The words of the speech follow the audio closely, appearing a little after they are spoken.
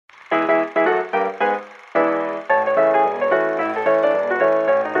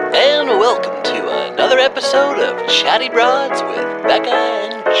welcome to another episode of Chatty Broads with Becca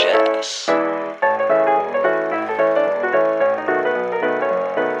and Jess.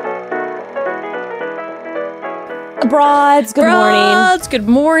 Broads, good morning. Good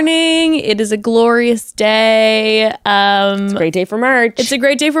morning. It is a glorious day. It's a great day for merch. It's a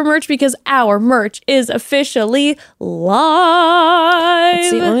great day for merch because our merch is officially live.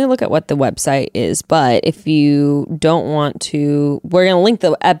 Let's see, let me look at what the website is. But if you don't want to, we're going to link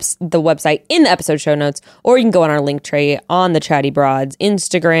the website in the episode show notes, or you can go on our link tray on the Chatty Broads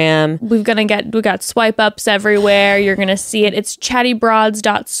Instagram. We got swipe ups everywhere. You're going to see it. It's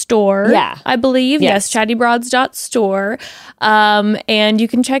chattybroads.store. Yeah. I believe. Yes, chattybroads.store. And you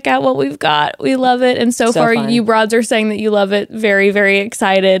can check out what we've got. We love it. And so far, fun. you broads are saying that you love it. Very, very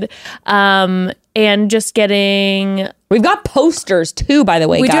excited. And just getting... We've got posters too, by the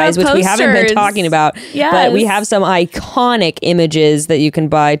way, guys, which we haven't been talking about. Yes. But we have some iconic images that you can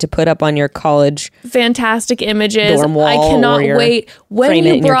buy to put up on your college fantastic images. dorm wall. I cannot wait. Frame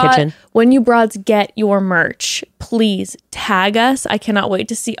it in your kitchen. When you broads get your merch, please tag us. I cannot wait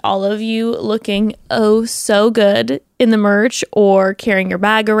to see all of you looking oh so good in the merch, or carrying your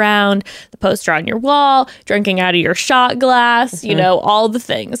bag around, the poster on your wall, drinking out of your shot glass, you know, all the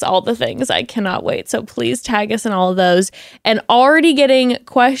things. I cannot wait. So please tag us in all of those. And already getting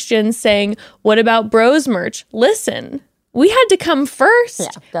questions saying, what about bros merch? Listen, we had to come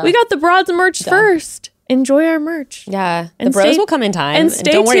first. Yeah, we got the broads merch first. Enjoy our merch. Yeah, and the bros will come in time. And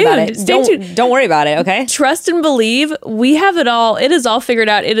stay don't worry tuned. about it. Don't worry about it, okay? Trust and believe. We have it all. It is all figured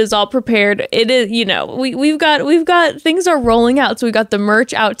out. It is all prepared. It is, we've got things are rolling out. So we got the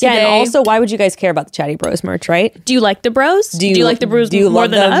merch out today. Yeah, and also, why would you guys care about the Chatty Bros merch, right? Do you like the bros? Do you like the bros more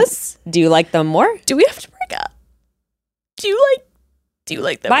than us? Do you like them more? Do we have to break up? Do you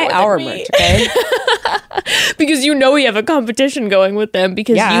like them Buy more our than me? merch, okay? Because we have a competition going with them,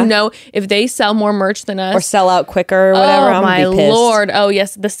 because if they sell more merch than us or sell out quicker or whatever, oh I'm my gonna be pissed. Lord. Oh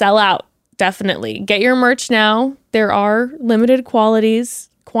yes, the sellout. Definitely. Get your merch now. There are limited quantities,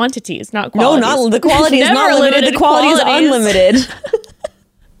 not qualities. No, not the quality is not limited. The quality is unlimited.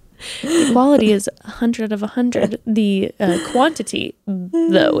 The quality is 100 of 100. The quantity,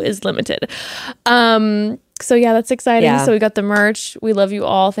 though, is limited. So yeah, that's exciting. Yeah. So we got the merch. We love you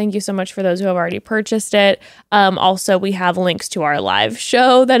all. Thank you so much for those who have already purchased it. Also, we have links to our live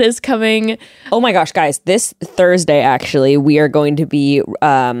show that is coming. Oh my gosh, guys! This Thursday, actually, we are going to be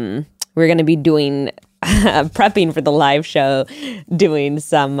doing prepping for the live show, doing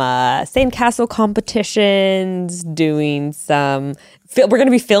some sandcastle competitions, doing some. We're going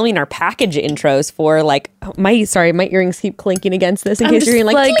to be filming our package intros for my earrings keep clinking against this in case you're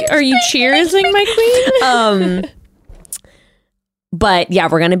like, are you cheersing, my queen? But yeah,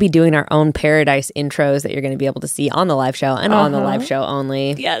 we're going to be doing our own Paradise intros that you're going to be able to see on the live show and on the live show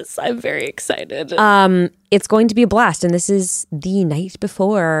only. Yes, I'm very excited. It's going to be a blast. And this is the night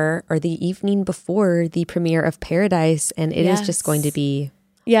before or the evening before the premiere of Paradise. And it is just going to be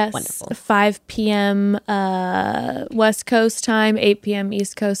wonderful. 5 p.m. West Coast time, 8 p.m.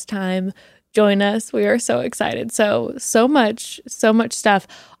 East Coast time. Join us. We are so excited. So much stuff.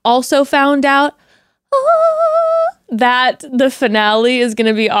 Also found out that the finale is going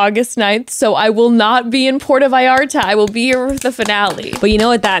to be August 9th. So I will not be in Puerto Vallarta. I will be here with the finale. But you know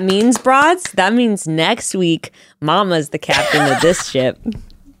what that means, broads? That means next week, Mama's the captain of this ship.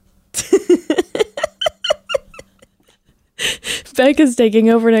 Becca's taking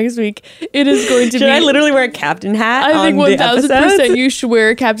over next week. It is going to be... Should I literally wear a captain hat? I think 1,000% you should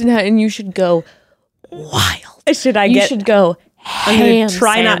wear a captain hat and you should go wild. You should go I'm going to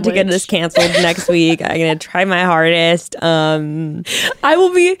try not to get this canceled next week. I'm going to try my hardest. I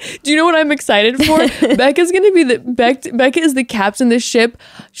will be... Do you know what I'm excited for? Becca's going to be Becca is the captain of the ship.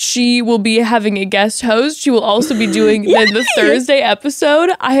 She will be having a guest host. She will also be doing the Thursday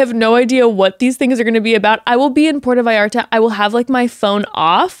episode. I have no idea what these things are going to be about. I will be in Puerto Vallarta. I will have my phone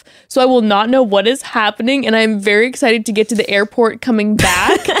off, so I will not know what is happening. And I'm very excited to get to the airport coming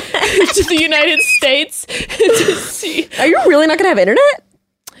back to the United States to see. Are you really not going to have internet?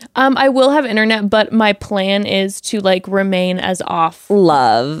 I will have internet, but my plan is to remain as off.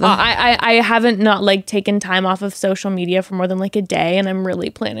 Love. I haven't not taken time off of social media for more than a day, and I'm really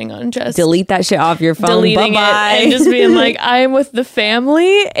planning on just delete that shit off your phone. Deleting Bye-bye. it and just being I'm with the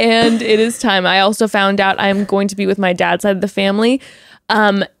family and it is time. I also found out I'm going to be with my dad's side of the family.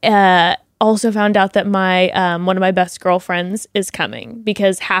 Also found out that my one of my best girlfriends is coming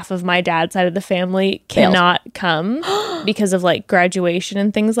because half of my dad's side of the family cannot come because of graduation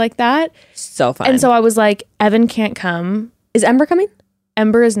and things like that. So fun. And so I was like, Evan can't come. Is Ember coming?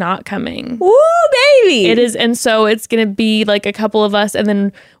 Ember is not coming. Woo, baby. It is. And so it's going to be like a couple of us and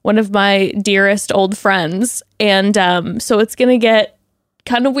then one of my dearest old friends. And so it's going to get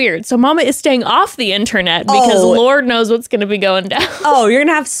kind of weird. So Mama is staying off the internet because Lord knows what's going to be going down. Oh, you're going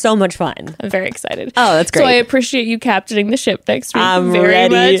to have so much fun. I'm very excited. Oh, that's great. So I appreciate you captaining the ship next week I'm very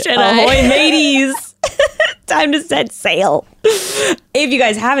ready. much. And Ahoy, mateys. Time to set sail. If you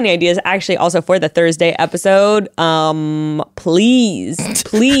guys have any ideas, actually, also for the Thursday episode,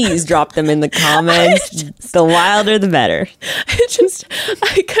 please drop them in the comments. The wilder, the better.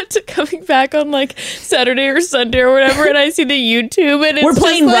 I got to coming back on like Saturday or Sunday or whatever, and I see the YouTube, and it's we're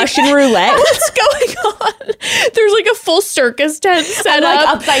playing like, Russian roulette. What's going on? There's like a full circus tent set like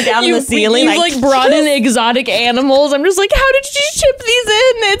up, upside down in the ceiling. You've like brought in exotic animals. I'm just like, how did you ship these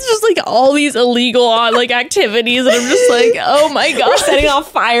in? It's just like all these illegal like activities, and I'm just like, oh my god, we're setting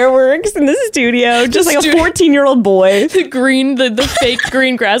off fireworks in the studio, just like a 14-year-old boy. The fake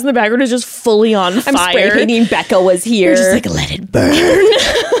green grass in the background is just fully on fire. I'm spray painting. Becca was here. We're just like, let it burn.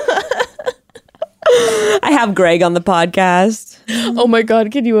 I have Greg on the podcast. Oh my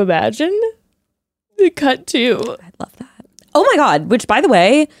god, can you imagine? The cut too. I'd love that. Oh my god, which by the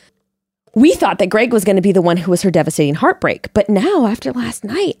way, we thought that Greg was going to be the one who was her devastating heartbreak. But now, after last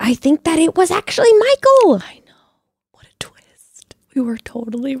night, I think that it was actually Michael. I know. What a twist. We were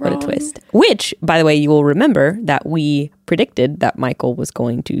totally wrong. What a twist. Which, by the way, you will remember that we predicted that Michael was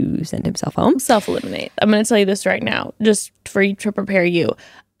going to send himself home. Self-eliminate. I'm going to tell you this right now, just for you to prepare you.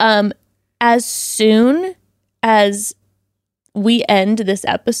 As soon as we end this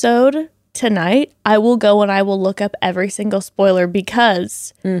episode tonight, I will go and I will look up every single spoiler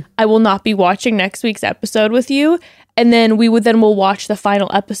because I will not be watching next week's episode with you, and then we'll watch the final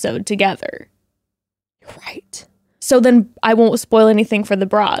episode together. Right. So then I won't spoil anything for the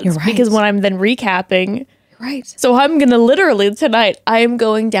broads. You're right. Because when I'm then recapping. Right. So I'm going to literally tonight, I am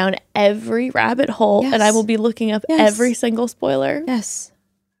going down every rabbit hole and I will be looking up every single spoiler. Yes.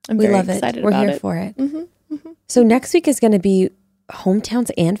 I'm we very love excited it. We're about here it. for it. Mm-hmm, mm-hmm. So next week is going to be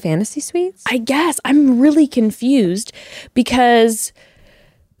hometowns and fantasy suites? I guess. I'm really confused because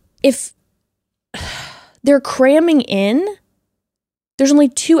if they're cramming in, there's only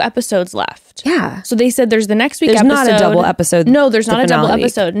 2 episodes left. Yeah. So they said there's the next week there's episode. There's not a double episode. No, there's not a double week.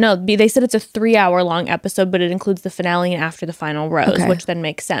 episode. No, they said it's a 3-hour long episode, but it includes the finale and after the final rose, which then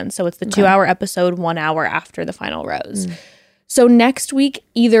makes sense. So it's the 2-hour episode, 1 hour after the final rose. So next week,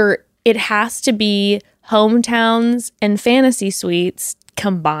 either it has to be hometowns and fantasy suites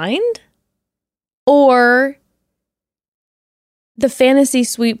combined, or the fantasy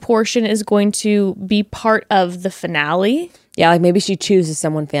suite portion is going to be part of the finale. Yeah, like maybe she chooses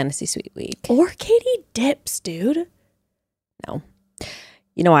someone fantasy suite week. Or Katie dips, dude. No.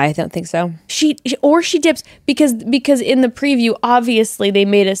 You know why I don't think so? She dips because in the preview, obviously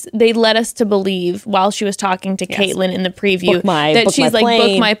they led us to believe while she was talking to Caitlin in the preview that she's like,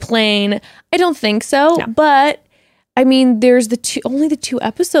 book my plane. I don't think so, but I mean, there's only the 2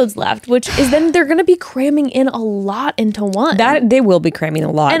 episodes left, which is then they're going to be cramming in a lot into one. That they will be cramming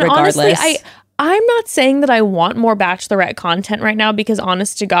a lot, and regardless. Honestly, I'm not saying that I want more Bachelorette content right now because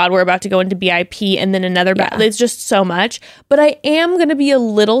honest to God, we're about to go into BIP and then another. It's just so much. But I am going to be a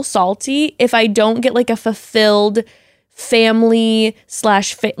little salty if I don't get like a fulfilled family /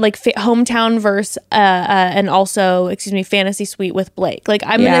 hometown verse and also, fantasy suite with Blake. Like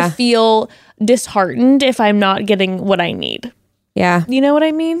I'm going to feel disheartened if I'm not getting what I need. Yeah. You know what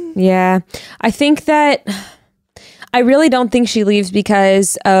I mean? Yeah. I think that I really don't think she leaves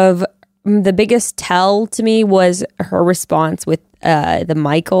because of the biggest tell to me was her response with the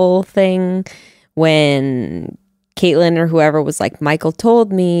Michael thing when Caitlin or whoever was like, Michael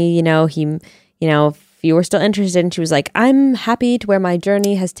told me, if you were still interested, and she was like, I'm happy to where my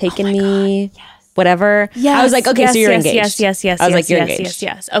journey has taken me. God, yes. Whatever. Yes, I was like, okay, so you're engaged. Yes. I was like, you're engaged.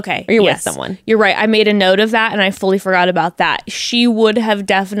 Yes. Okay. Or you're with someone. You're right. I made a note of that and I fully forgot about that. She would have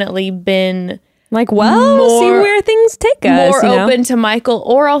definitely been like, well, see where things take us. More open to Michael,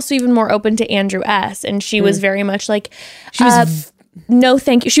 or also even more open to Andrew S. And she was very much like, she was no,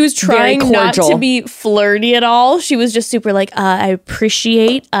 thank you. She was trying not to be flirty at all. She was just super like, I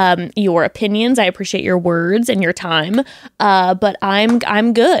appreciate your opinions. I appreciate your words and your time. But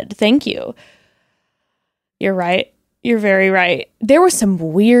I'm good. Thank you. You're right. You're very right. There was some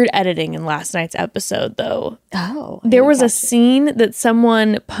weird editing in last night's episode, though. Oh. There was a scene that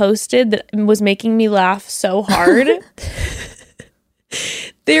someone posted that was making me laugh so hard.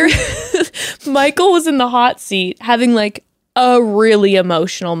 Michael was in the hot seat having like a really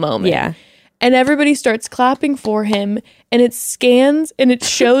emotional moment. Yeah. And everybody starts clapping for him, and it scans and it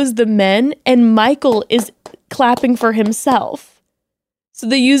shows the men, and Michael is clapping for himself. So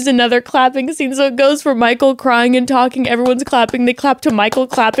they used another clapping scene. So it goes from Michael crying and talking, everyone's clapping. They clap to Michael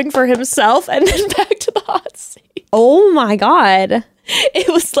clapping for himself, and then back to the hot seat. Oh my God. It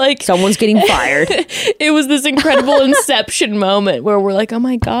was like Someone's getting fired. it was this incredible Inception moment where we're like, oh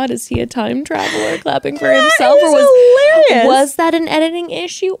my God, is he a time traveler clapping for himself? Or was that an editing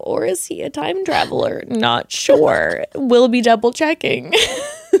issue, or is he a time traveler? Not sure. We'll be double checking.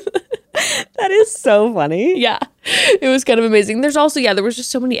 That is so funny. Yeah. It was kind of amazing. There's also, there was just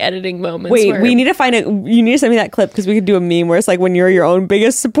so many editing moments. Wait, we need to find it. You need to send me that clip because we could do a meme where it's like when you're your own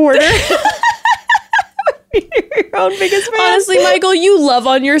biggest supporter. Your own biggest fan. Honestly, Michael, you love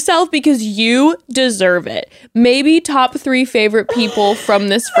on yourself because you deserve it. Maybe top 3 favorite people from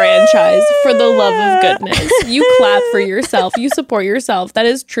this franchise, for the love of goodness. You clap for yourself. You support yourself. That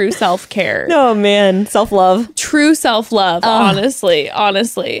is true self-care. Oh man, self-love. True self-love, honestly.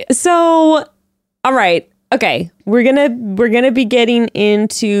 So, all right. Okay, we're gonna be getting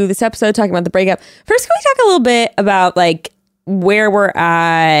into this episode talking about the breakup. First, can we talk a little bit about like where we're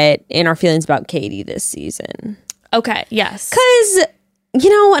at in our feelings about Katie this season? Okay, yes. Because,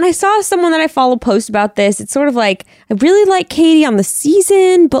 when I saw someone that I follow post about this, it's sort of like, I really like Katie on the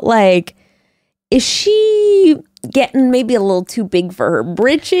season, but like, is she getting maybe a little too big for her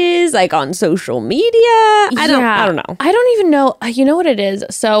britches, like on social media? I don't know. I don't even know. You know what it is?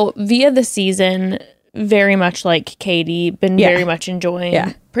 So via the season, very much like Katie, been very much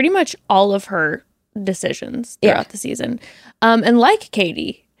enjoying pretty much all of her decisions throughout the season. And like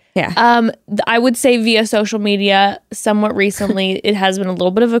Katie, I would say via social media, somewhat recently, it has been a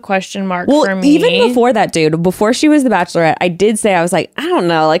little bit of a question mark for me. Even before that, dude, before she was the Bachelorette, I did say, I was like, I don't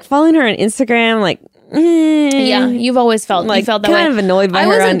know, like following her on Instagram, like, yeah, you've always felt like you felt that kind way. of annoyed by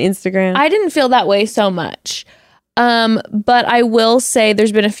her on Instagram. I didn't feel that way so much. But I will say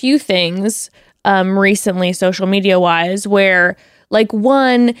there's been a few things recently, social media wise, where like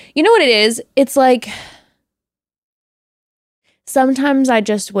one, you know what it is? It's like, sometimes I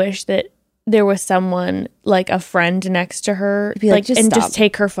just wish that there was someone like a friend next to her, like just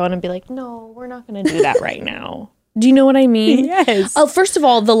take her phone and be like, no, we're not going to do that right now. Do you know what I mean? Yes. Oh, first of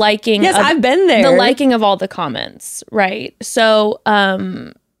all, the liking. Yes, I've been there. The liking of all the comments, right? So,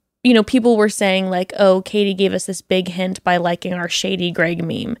 people were saying like, oh, Katie gave us this big hint by liking our Shady Greg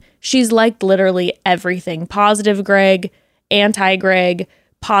meme. She's liked literally everything. Positive Greg, anti-Greg,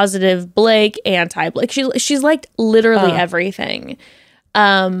 positive Blake, anti-Blake. She's liked literally everything.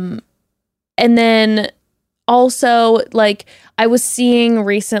 And then also, like, I was seeing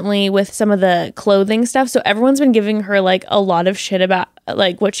recently with some of the clothing stuff, so everyone's been giving her like a lot of shit about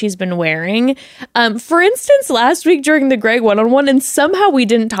like what she's been wearing. For instance, last week during the Greg one-on-one, and somehow we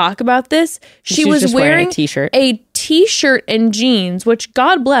didn't talk about this, she was just wearing a t-shirt and jeans, which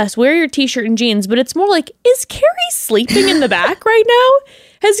God bless, wear your t-shirt and jeans, but it's more like, is Carrie sleeping in the back right now?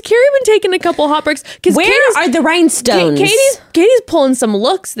 Has Carrie been taking a couple hot breaks? Where are the rhinestones? Katie's pulling some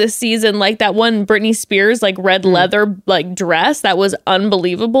looks this season, like that one Britney Spears like red leather like dress that was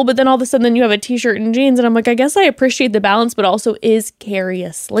unbelievable. But then all of a sudden, then you have a t-shirt and jeans, and I'm like, I guess I appreciate the balance, but also, is Carrie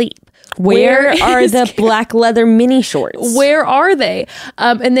asleep? Where are the black leather mini shorts? Where are they?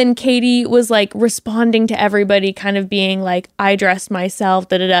 And then Katie was like responding to everybody, kind of being like, I dressed myself,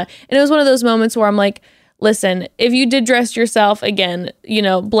 da da da. And it was one of those moments where I'm like, listen, if you did dress yourself, again,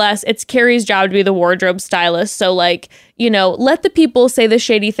 bless, it's Carrie's job to be the wardrobe stylist. So like, let the people say the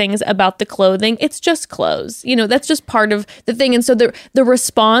shady things about the clothing. It's just clothes. That's just part of the thing. And so the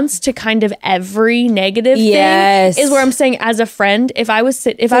response to kind of every negative thing is where I'm saying, as a friend, if I was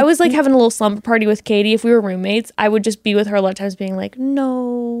like having a little slumber party with Katie, if we were roommates, I would just be with her a lot of times being like,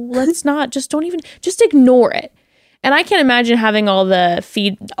 no, let's not, just ignore it. And I can't imagine having all that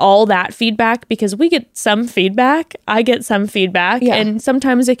feedback, because we get some feedback. I get some feedback, and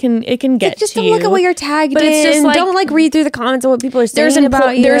sometimes it can get just to don't look at what you're tagged but in. It's just like, don't like read through the comments of what people are saying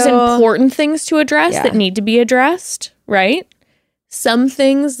about you. There's important things to address that need to be addressed, right? Some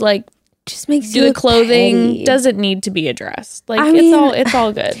things like just makes you the look clothing petty. Doesn't need to be addressed. Like, I mean, it's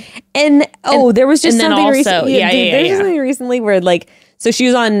all good. And there was just and then something also, recently. There's something recently where like, so she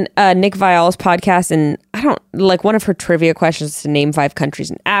was on Nick Viall's podcast, and one of her trivia questions was to name 5 countries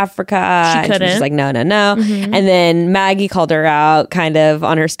in Africa. She couldn't. And she was like, no. Mm-hmm. And then Maggie called her out kind of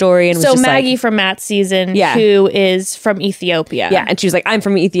on her story. And was just Maggie like, from Matt's season, who is from Ethiopia. Yeah. And she was like, I'm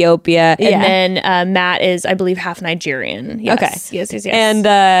from Ethiopia. And then Matt is, I believe, half Nigerian. Yes. Okay. Yes.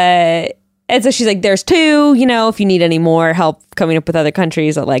 And so she's like, there's 2, if you need any more help coming up with other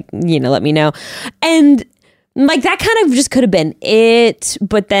countries, let me know. And like, that kind of just could have been it.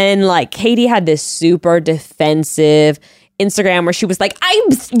 But then like Katie had this super defensive, Instagram where she was like,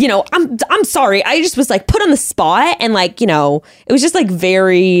 I'm sorry. I just was like put on the spot. And like, it was just like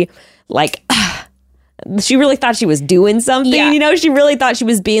very like, she really thought she was doing something, she really thought she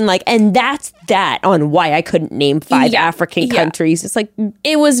was being like, and that's that on why I couldn't name 5 African countries. It's like,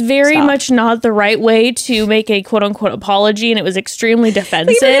 it was very much not the right way to make a quote unquote apology, and it was extremely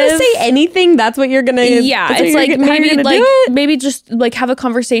defensive. You're not gonna say anything. That's what you're gonna. Yeah, it's like maybe just like have a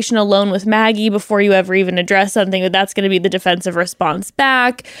conversation alone with Maggie before you ever even address something. But that's going to be the defensive response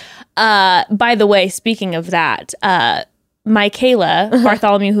back. By the way, speaking of that, Michaela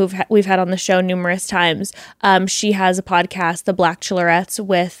Bartholomew, who we've had on the show numerous times, she has a podcast, The Bachelorette,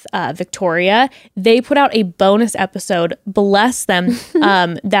 with Victoria. They put out a bonus episode, bless them,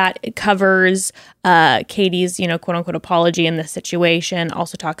 that covers Katie's, quote unquote apology in this situation.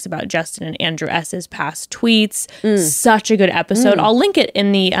 Also talks about Justin and Andrew S's past tweets. Such a good episode. I'll link it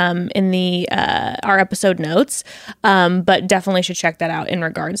in the our episode notes, but definitely should check that out in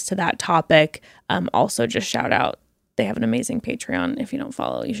regards to that topic. Also, just shout out. They have an amazing Patreon. If you don't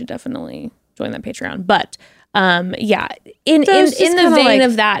follow, you should definitely join that Patreon. But in the vein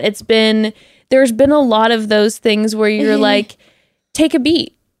of that, there's been a lot of those things where you're like, take a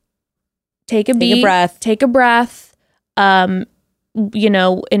beat, take a breath. In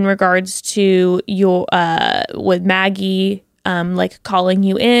regards to your with Maggie, like calling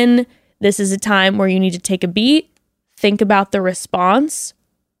you in, this is a time where you need to take a beat, think about the response,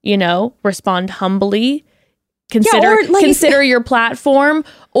 respond humbly. Consider your platform.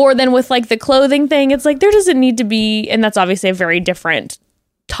 Or then with like the clothing thing, it's like there doesn't need to be, and that's obviously a very different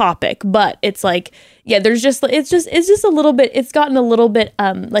topic, but it's like, it's just a little bit, it's gotten a little bit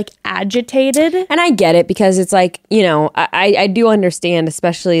like agitated. And I get it because it's like, I do understand,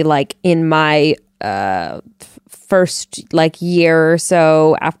 especially like in my first like year or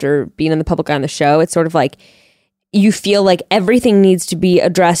so after being in the public eye on the show, it's sort of like you feel like everything needs to be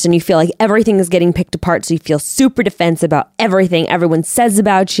addressed and you feel like everything is getting picked apart. So you feel super defensive about everything everyone says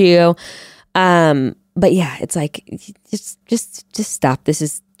about you. But yeah, it's like, just stop.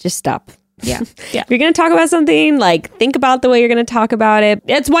 Just stop. Yeah. If you're going to talk about something, like think about the way you're going to talk about it.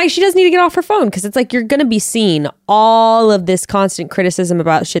 That's why she does need to get off her phone. Cause it's like, you're going to be seeing all of this constant criticism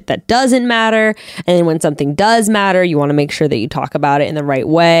about shit that doesn't matter. And then when something does matter, you want to make sure that you talk about it in the right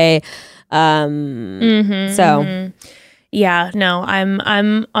way. Yeah, no,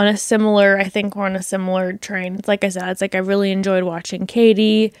 I'm on a similar, I think we're on a similar train. It's like I said, it's like I really enjoyed watching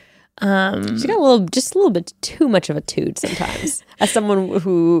Katie. She got a little bit too much of a toot sometimes as someone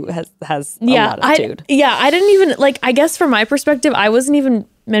who has a lot of toot. I didn't even like, I guess from my perspective, I wasn't even,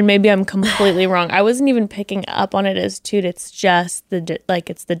 and maybe I'm completely wrong, I wasn't even picking up on it as toot. It's just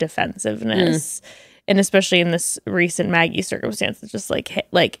it's the defensiveness. And especially in this recent Maggie circumstance, it's just like,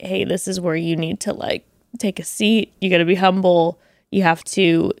 hey, this is where you need to like take a seat. You got to be humble. You have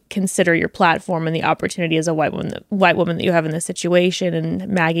to consider your platform and the opportunity as a white woman that you have in this situation. And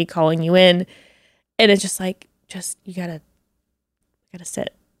Maggie calling you in, and it's just like, you gotta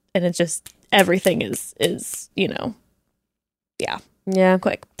sit. And it's just everything is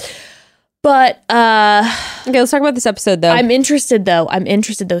quick. But okay, let's talk about this episode though. I'm interested though.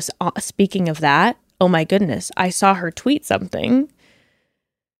 Speaking of that. Oh my goodness, I saw her tweet something.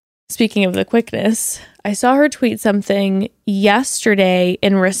 Speaking of the quickness, I saw her tweet something yesterday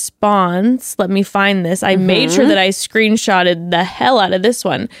in response. Let me find this. I made sure that I screenshotted the hell out of this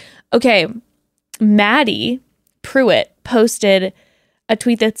one. Okay, Maddie Pruitt posted a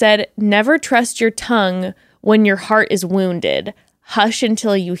tweet that said, "Never trust your tongue when your heart is wounded. Hush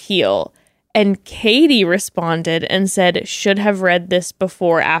until you heal." And Katie responded and said, "Should have read this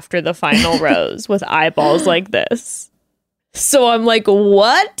before after the final rose," with eyeballs like this. So I'm like,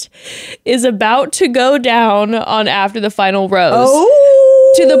 what is about to go down on after the final rose?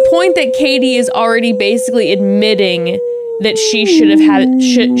 Oh. To the point that Katie is already basically admitting that she should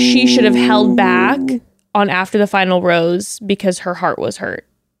have held back on after the final rose because her heart was hurt.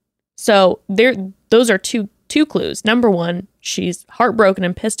 So those are two clues. Number one, she's heartbroken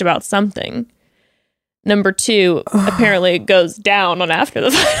and pissed about something. Number two, apparently it goes down on after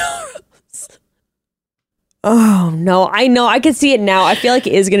the final rose. Oh, no. I know. I can see it now. I feel like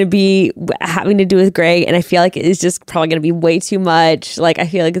it is going to be having to do with Greg, and I feel like it is just probably going to be way too much. Like, I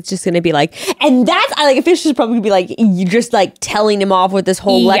feel like it's just going to be like, and that's, I like, Fish is probably going to be like, you just like telling him off with this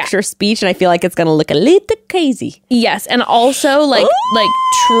whole lecture speech, and I feel like it's going to look a little crazy. Yes, and also, like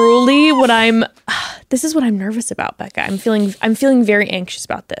truly this is what I'm nervous about, Becca. I'm feeling very anxious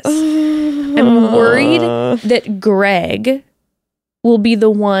about this. I'm worried that Greg will be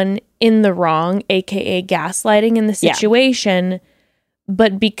the one in the wrong, aka gaslighting in the situation,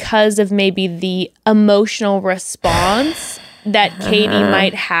 but because of maybe the emotional response that Katie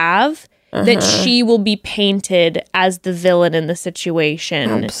might have, that she will be painted as the villain in the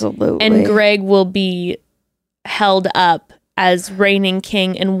situation. Absolutely. And Greg will be held up as reigning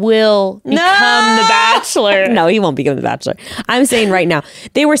king and will become the Bachelor. No, he won't become the Bachelor. I'm saying right now,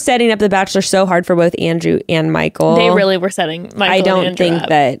 they were setting up the Bachelor so hard for both Andrew and Michael. They really were setting Michael I don't and Andrew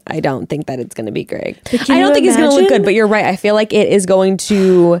think up. I don't think that it's going to be Greg. But I don't think it's going to look good, but you're right. I feel like it is going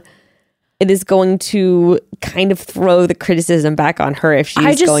to kind of throw the criticism back on her if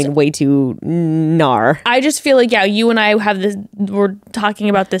she's going way too gnar. I just feel like, you and I we're talking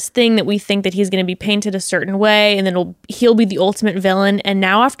about this thing that we think that he's going to be painted a certain way, and then he'll be the ultimate villain. And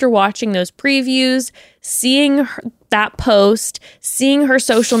now after watching those previews, seeing that post, seeing her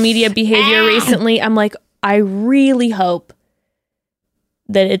social media behavior recently, I'm like, I really hope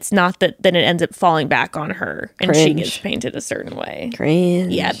that it's not that then it ends up falling back on her and she gets painted a certain way.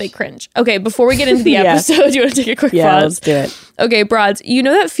 Cringe. Yeah, big cringe. Okay, before we get into the episode, you want to take a quick pause? Let's do it. Okay, broads, you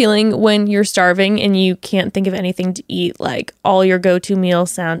know that feeling when you're starving and you can't think of anything to eat, like all your go-to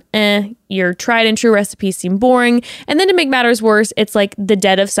meals sound your tried and true recipes seem boring, and then to make matters worse, it's like the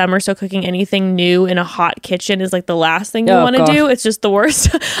dead of summer, so cooking anything new in a hot kitchen is like the last thing you want to do. It's just the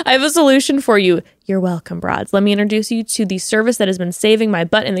worst. I have a solution for you. You're welcome, broads. Let me introduce you to the service that has been saving my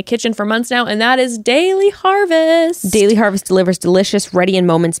butt in the kitchen for months now, and that is Daily Harvest. Daily Harvest delivers delicious,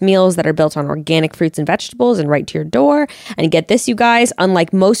 ready-in-moments meals that are built on organic fruits and vegetables and right to your door. And get this, you guys,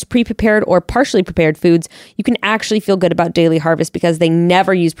 unlike most pre-prepared or partially prepared foods, you can actually feel good about Daily Harvest because they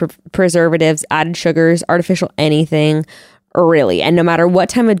never use preservatives, added sugars, artificial anything. Really. And no matter what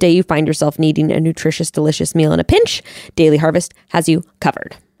time of day you find yourself needing a nutritious, delicious meal in a pinch, Daily Harvest has you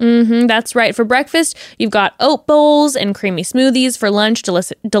covered. That's right. For breakfast, you've got oat bowls and creamy smoothies. For lunch,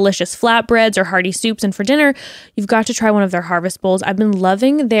 delicious flatbreads or hearty soups. And for dinner, you've got to try one of their harvest bowls. I've been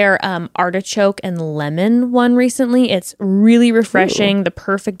loving their artichoke and lemon one recently. It's really refreshing, the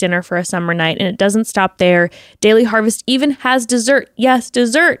perfect dinner for a summer night. And it doesn't stop there. Daily Harvest even has dessert. Yes,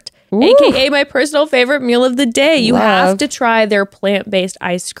 dessert. Ooh. AKA my personal favorite meal of the day. You have to try their plant-based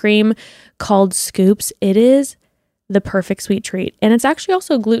ice cream called Scoops. It is the perfect sweet treat. And it's actually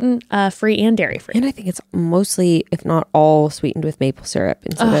also gluten free and dairy free. And I think it's mostly, if not all, sweetened with maple syrup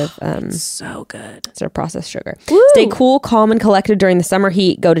instead of so good. Instead of processed sugar. Woo! Stay cool, calm, and collected during the summer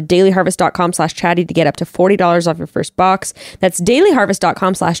heat. Go to dailyharvest.com/chatty to get up to $40 off your first box. That's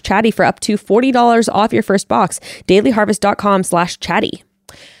dailyharvest.com/chatty for up to $40 off your first box. dailyharvest.com/chatty.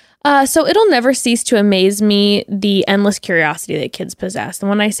 So it'll never cease to amaze me the endless curiosity that kids possess. And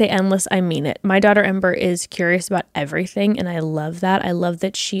when I say endless, I mean it. My daughter Ember is curious about everything, and I love that. I love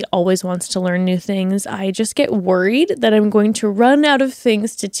that she always wants to learn new things. I just get worried that I'm going to run out of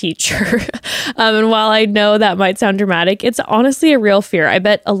things to teach her. And while I know that might sound dramatic, it's honestly a real fear. I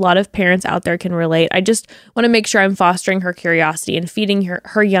bet a lot of parents out there can relate. I just want to make sure I'm fostering her curiosity and feeding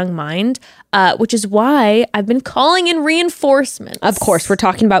her young mind, which is why I've been calling in reinforcements. Of course, we're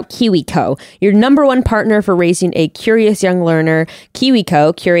talking about KiwiCo, your number one partner for raising a curious young learner.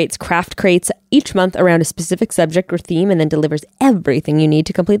 KiwiCo curates craft crates each month around a specific subject or theme and then delivers everything you need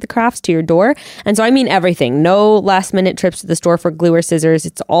to complete the crafts to your door. And so I mean everything. No last minute trips to the store for glue or scissors.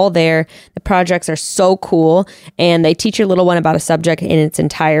 It's all there. The projects are so cool, and they teach your little one about a subject in its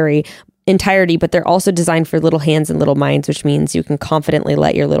entirety, but they're also designed for little hands and little minds, which means you can confidently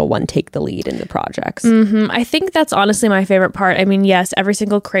let your little one take the lead in the projects. I think that's honestly my favorite part. I mean, yes, every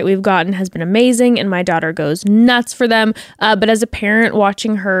single crate we've gotten has been amazing, and my daughter goes nuts for them. But as a parent,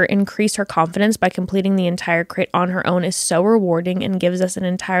 watching her increase her confidence by completing the entire crate on her own is so rewarding and gives us an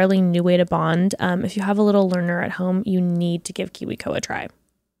entirely new way to bond. If you have a little learner at home, you need to give KiwiCo a try.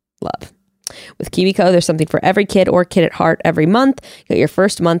 Love. With KiwiCo, there's something for every kid or kid at heart every month. Get your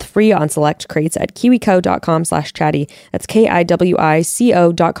first month free on select crates at kiwico.com/chatty. That's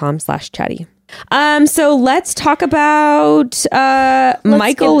KIWICO.com/chatty. So let's talk about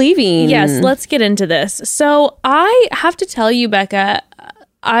Michael leaving. Yes, let's get into this. So I have to tell you, Becca,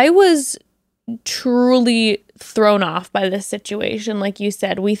 I was truly thrown off by this situation. Like you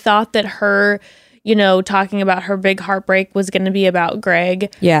said, we thought that her, talking about her big heartbreak was going to be about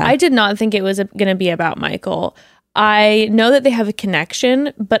Greg. Yeah. I did not think it was going to be about Michael. I know that they have a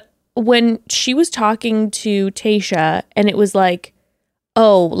connection, but when she was talking to Tayshia and it was like,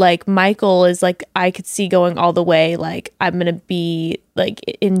 oh, like Michael is like, I could see going all the way. Like I'm going to be like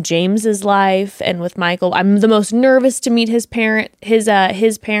in James's life, and with Michael, I'm the most nervous to meet his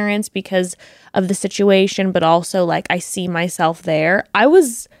parents because of the situation, but also like I see myself there. I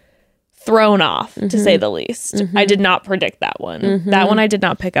was thrown off, to say the least. I did not predict that one. That one I did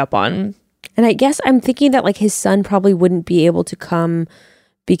not pick up on. And I guess I'm thinking that like his son probably wouldn't be able to come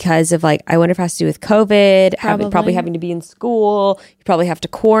because of like, I wonder if it has to do with COVID, probably having to be in school. You probably have to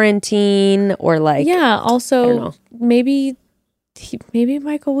quarantine or like. Yeah. Also, maybe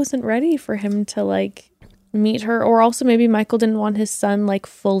Michael wasn't ready for him to like meet her, or also maybe Michael didn't want his son like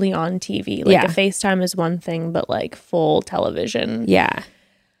fully on TV. Like a FaceTime is one thing, but like full television. Yeah.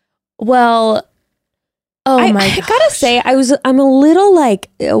 Well, I gotta say, I'm a little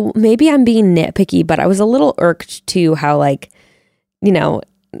like, maybe I'm being nitpicky, but I was a little irked too how like,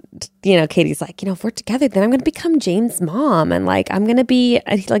 Katie's like, if we're together, then I'm going to become James' mom. And like, I'm going to be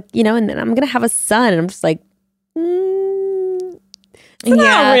like, and then I'm going to have a son. And I'm just like, it's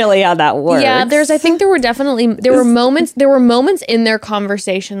not really how that works. Yeah, I think there were moments in their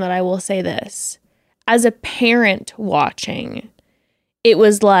conversation that I will say this. As a parent watching, it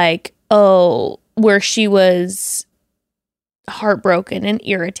was like, where she was heartbroken and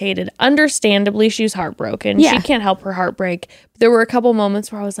irritated. Understandably, she was heartbroken. Yeah. She can't help her heartbreak. There were a couple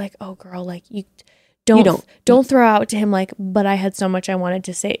moments where I was like, oh girl, like you don't throw out to him like, but I had so much I wanted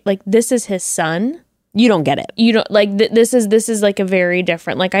to say. Like, this is his son. You don't get it. You don't like this is like a very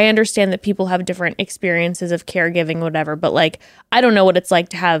different, like, I understand that people have different experiences of caregiving, whatever, but like, I don't know what it's like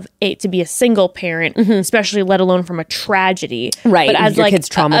to be a single parent, especially let alone from a tragedy. Right. But as your like kid's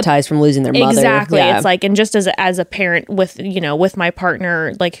traumatized from losing their mother. Exactly. Yeah. It's like, and just as a parent with, with my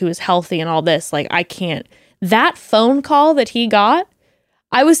partner, like who is healthy and all this, like I can't, that phone call that he got,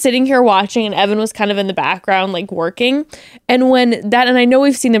 I was sitting here watching and Evan was kind of in the background, like working. And and I know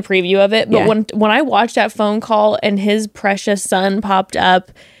we've seen the preview of it, but when I watched that phone call and his precious son popped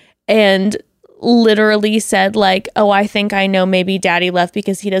up and literally said like, oh, I think I know maybe daddy left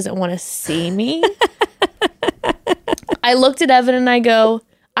because he doesn't want to see me. I looked at Evan and I go,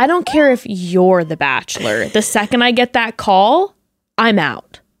 I don't care if you're the Bachelor. The second I get that call, I'm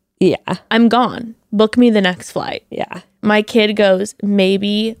out. Yeah. I'm gone. Book me the next flight. Yeah. My kid goes,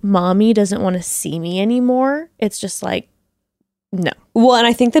 maybe mommy doesn't want to see me anymore. It's just like, no. Well, and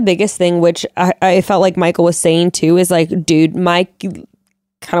I think the biggest thing, which I felt like Michael was saying too, is like, dude, kind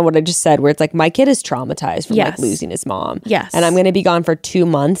of what I just said, where it's like, my kid is traumatized from like losing his mom. Yes. And I'm going to be gone for 2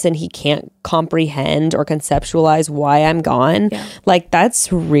 months and he can't comprehend or conceptualize why I'm gone. Yeah. Like,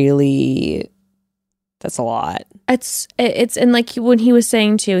 that's a lot. It's and like when he was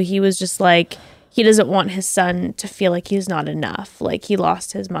saying too, he was just like, he doesn't want his son to feel like he's not enough. Like, he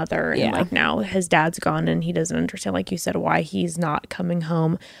lost his mother and like now his dad's gone and he doesn't understand, like you said, why he's not coming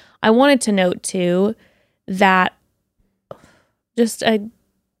home. I wanted to note too that just a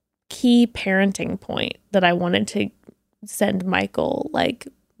key parenting point that I wanted to send Michael like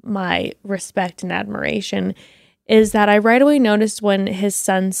my respect and admiration is that I right away noticed when his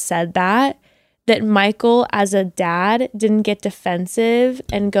son said that Michael as a dad didn't get defensive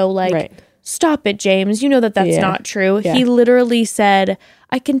and go like, stop it, James. You know that's not true. Yeah. He literally said,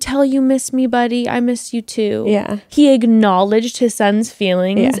 I can tell you miss me, buddy. I miss you too. Yeah. He acknowledged his son's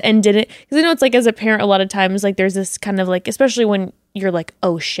feelings and didn't, because I know it's like as a parent, a lot of times like there's this kind of like, especially when you're like,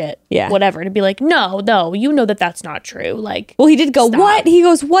 oh shit, whatever, to be like, no, you know that's not true. Like, well, he did go, stop. What? He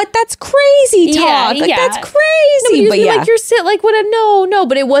goes, what? That's crazy talk. Like, that's crazy. No, but like, you're like, what? No,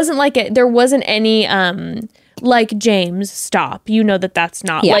 but it wasn't like there wasn't any, like, James, stop. You know that's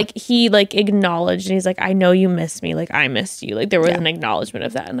not like, he like acknowledged and he's like, I know you miss me. Like, I missed you. Like, there was an acknowledgement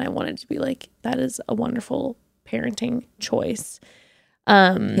of that. And I wanted to be like, that is a wonderful parenting choice.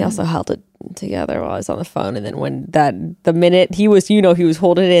 He also held it together while I was on the phone. And then when the minute he was, he was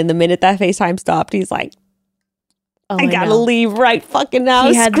holding it in, the minute that FaceTime stopped, he's like, I gotta leave right fucking now.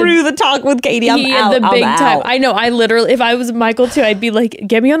 Screw the talk with Katie. I'm out. The big time. I know. I literally, if I was Michael too, I'd be like,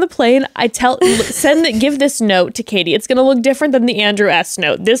 get me on the plane. Give this note to Katie. It's gonna look different than the Andrew S.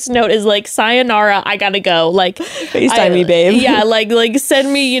 note. This note is like, sayonara. I gotta go. Like, FaceTime me, babe. Yeah. Like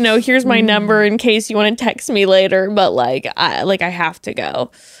send me. Here's my number in case you want to text me later. But I have to go.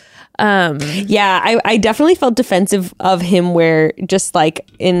 I definitely felt defensive of him, where just like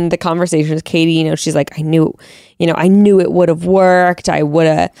in the conversation with Katie, she's like, I knew it would have worked. I would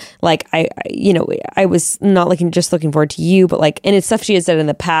have I was not looking forward to you, but like, and it's stuff she has said in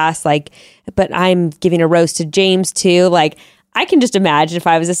the past, like, but I'm giving a rose to James too. Like, I can just imagine if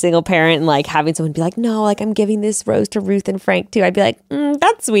I was a single parent and like having someone be like, no, like I'm giving this rose to Ruth and Frank too. I'd be like,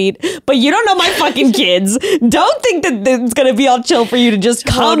 that's sweet, but you don't know my fucking kids. Don't think that it's going to be all chill for you to just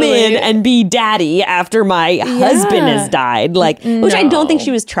come in and be daddy after my husband has died. Like, which I don't think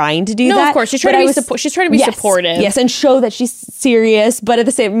she was trying to do that. No, of course. She's trying to be she's trying to be supportive. Yes, and show that she's serious. But at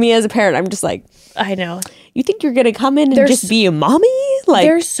the same, me as a parent, I'm just like, I know. You think you're going to come in and just be a mommy? Like,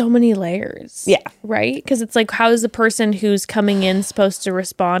 there's so many layers. Yeah. Right? Because it's like, how is the person who's coming in supposed to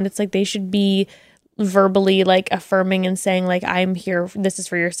respond? It's like they should be verbally like affirming and saying like, I'm here, this is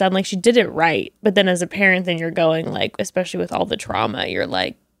for your son. Like she did it right. But then as a parent, then you're going like, especially with all the trauma, you're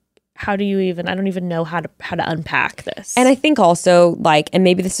like, how do you even, I don't even know how to unpack this. And I think also like, and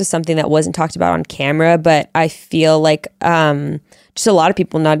maybe this is something that wasn't talked about on camera, but I feel like just a lot of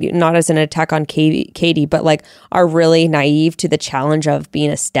people, not as an attack on Katie, but like are really naive to the challenge of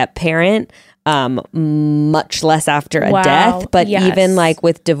being a step parent, much less after a death. But even like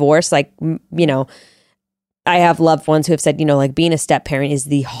with divorce, like, you know, I have loved ones who have said, you know, like being a step parent is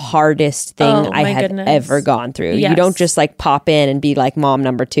the hardest thing I have ever gone through. Yes. You don't just like pop in and be like mom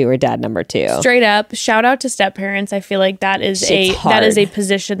number 2 or dad number 2. Straight up, shout out to step parents. I feel like that is a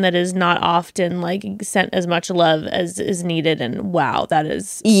position that is not often like sent as much love as is needed. And wow, that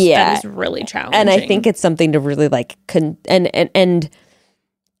is really challenging. And I think it's something to really like and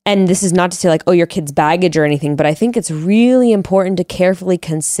this is not to say like, oh, your kid's baggage or anything, but I think it's really important to carefully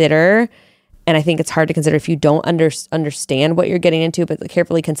consider. And I think it's hard to consider if you don't understand what you're getting into, but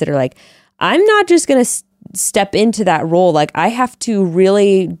carefully consider like, I'm not just going to step into that role. Like I have to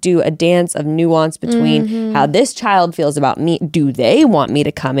really do a dance of nuance between how this child feels about me. Do they want me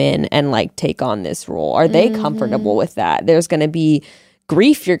to come in and like take on this role? Are they comfortable with that? There's going to be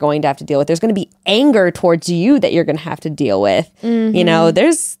grief you're going to have to deal with. There's going to be anger towards you that you're going to have to deal with. You know,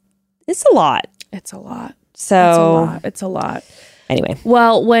 it's a lot. It's a lot. So it's a lot. Anyway.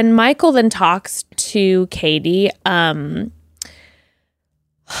 Well, when Michael then talks to Katie, I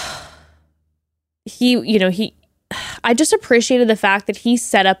just appreciated the fact that he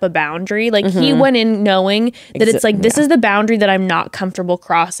set up a boundary. Like he went in knowing that it's like, this is the boundary that I'm not comfortable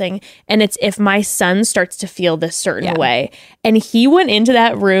crossing. And it's if my son starts to feel this certain way. And he went into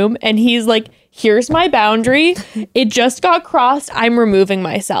that room and he's like, here's my boundary. It just got crossed. I'm removing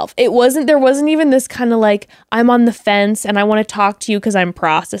myself. There wasn't even this kind of like, I'm on the fence and I want to talk to you because I'm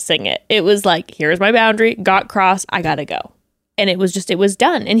processing it. It was like, here's my boundary, got crossed, I gotta go. And it was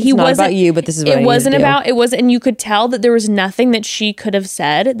done. And he wasn't about you, but this is what and you could tell that there was nothing that she could have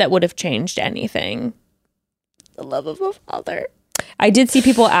said that would have changed anything. The love of a father. I did see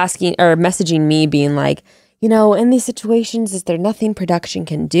people asking or messaging me being like, you know, in these situations, is there nothing production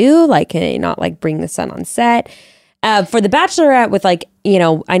can do? Like, can they not like bring the son on set? For the Bachelorette with like, you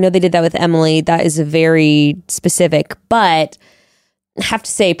know, I know they did that with Emily. That is very specific, but I have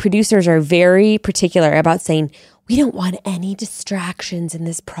to say producers are very particular about saying, we don't want any distractions in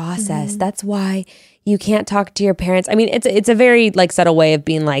this process. That's why you can't talk to your parents. I mean, it's a very like subtle way of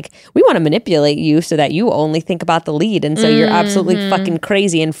being like, we want to manipulate you so that you only think about the lead. And so you're absolutely fucking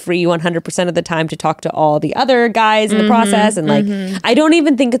crazy and free 100% of the time to talk to all the other guys in the process. And like, I don't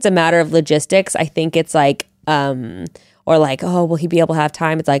even think it's a matter of logistics. I think it's like, or like, oh, will he be able to have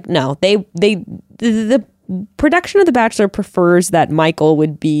time? It's like, no, the production of The Bachelor prefers that Michael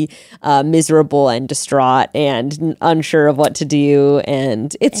would be miserable and distraught and unsure of what to do.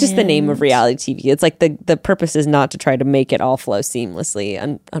 And it's just the name of reality TV. It's like the purpose is not to try to make it all flow seamlessly,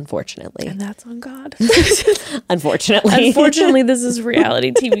 unfortunately. And that's on God. Unfortunately. Unfortunately, this is a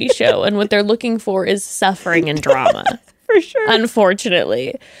reality TV show. And what they're looking for is suffering and drama. For sure.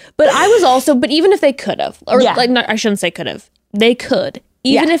 Unfortunately. But even if they could have, or like, no, I shouldn't say could have. They could.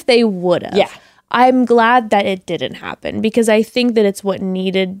 Even if they would have. Yeah. I'm glad that it didn't happen because I think that it's what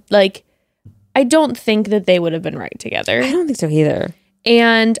needed. Like, I don't think that they would have been right together. I don't think so either.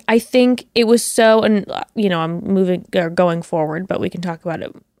 And I think it was so, and you know, I'm going forward, but we can talk about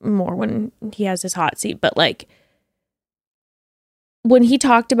it more when he has his hot seat. But like, when he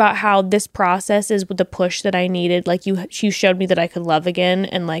talked about how this process is the push that I needed, like you showed me that I could love again,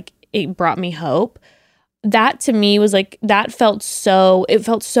 and like it brought me hope. That to me was like, it felt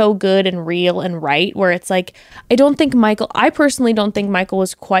so good and real and right, where it's like, I personally don't think Michael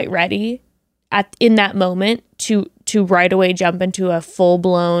was quite ready in that moment to right away jump into a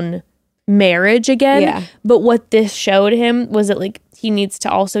full-blown marriage again. Yeah. But what this showed him was that like, he needs to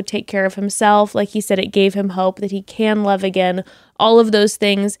also take care of himself. Like he said, it gave him hope that he can love again, all of those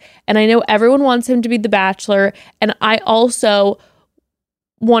things. And I know everyone wants him to be the Bachelor. And I also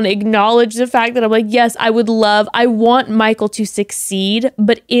want to acknowledge the fact that I'm like, yes, I want Michael to succeed,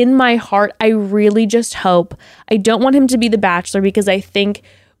 but in my heart, I really just hope, I don't want him to be the Bachelor because I think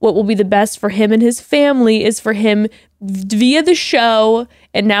what will be the best for him and his family is for him via the show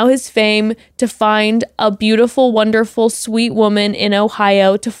and now his fame to find a beautiful, wonderful, sweet woman in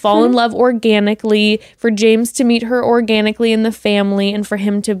Ohio, to fall in love organically, for James to meet her organically in the family, and for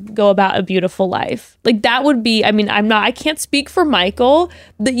him to go about a beautiful life. Like that would be, I mean, I can't speak for Michael,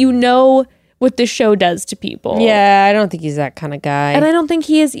 but you know what this show does to people. Yeah, I don't think he's that kind of guy. And I don't think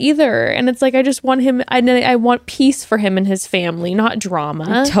he is either. And it's like, I just want him, I want peace for him and his family, not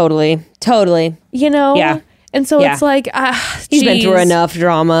drama. Totally. You know? Yeah. And so it's like, he's been through enough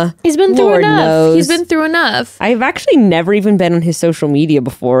drama. He's been through Lord enough. knows. He's been through enough. I've actually never even been on his social media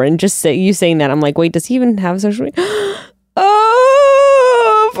before. And just you saying that, I'm like, wait, does he even have social media?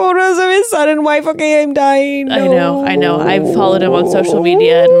 Oh, photos of his son and wife. Okay, I'm dying. No. I know. I've followed him on social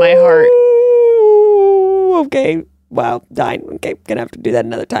media in my heart. Okay. Wow, dying. Okay, gonna have to do that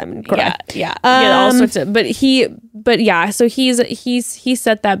another time and cry. Yeah. All sorts of. So he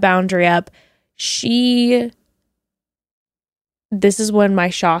set that boundary up. This is when my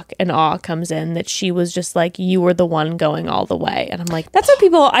shock and awe comes in, that she was just like, you were the one going all the way. And I'm like, that's what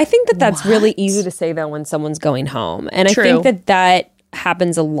people, I think that's really easy to say though when someone's going home. And True. I think that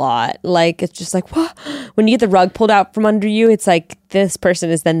happens a lot. Like, it's just like, what? When you get the rug pulled out from under you, it's like, this person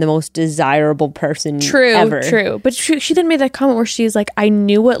is then the most desirable person ever. True. But she then made that comment where she's like, I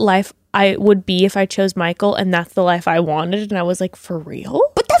knew what life I would be if I chose Michael, and that's the life I wanted. And I was like, for real?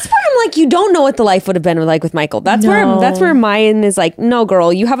 But that's where I'm like, you don't know what the life would have been like with Michael. That's where mine is like, no,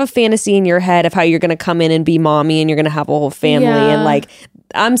 girl, you have a fantasy in your head of how you're going to come in and be mommy and you're going to have a whole family. Yeah. And like,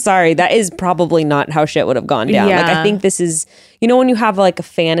 I'm sorry, that is probably not how shit would have gone down. Yeah. Like, I think this is, when you have like a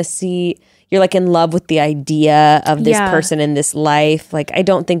fantasy, you're like in love with the idea of this person in this life. Like, I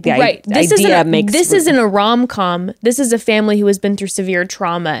don't think the idea makes... This isn't a rom-com. This is a family who has been through severe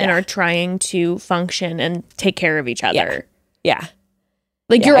trauma and are trying to function and take care of each other. Yeah.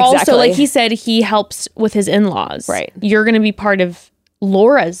 Like, you're also, like he said, he helps with his in-laws. Right. You're going to be part of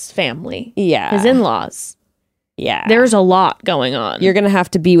Laura's family. Yeah. His in-laws. Yeah. There's a lot going on. You're going to have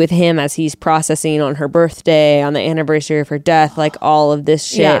to be with him as he's processing on her birthday, on the anniversary of her death, like all of this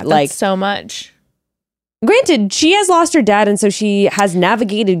shit. Yeah, that's like so much. Granted, she has lost her dad, and so she has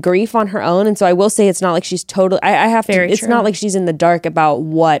navigated grief on her own. And so I will say it's not like she's totally... It's not like she's in the dark about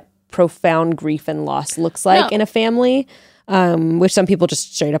what profound grief and loss looks like in a family. Which some people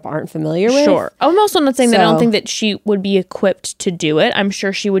just straight up aren't familiar with. Sure. I'm also not saying that I don't think that she would be equipped to do it. I'm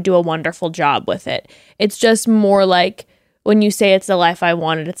sure she would do a wonderful job with it. It's just more like when you say it's the life I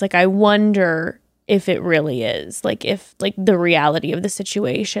wanted, it's like, I wonder if it really is. Like, if like the reality of the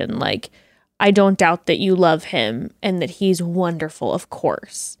situation, like, I don't doubt that you love him and that he's wonderful, of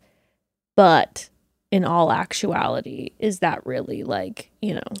course. But in all actuality, is that really like,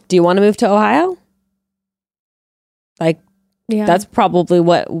 Do you want to move to Ohio? Like, yeah, that's probably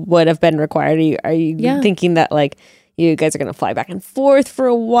what would have been required. Are you thinking that like you guys are going to fly back and forth for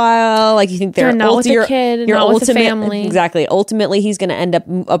a while? Like, you think they're not with a kid, not with a family? Exactly. Ultimately, he's going to end up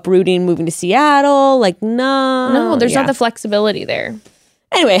uprooting, moving to Seattle. Like, no, there's not the flexibility there.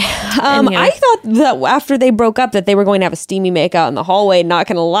 Anyway, I thought that after they broke up that they were going to have a steamy makeout in the hallway, not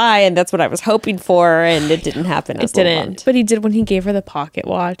going to lie, and that's what I was hoping for, and it didn't happen. It didn't. But he did when he gave her the pocket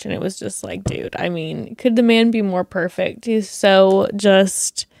watch, and it was just like, dude, I mean, could the man be more perfect? He's so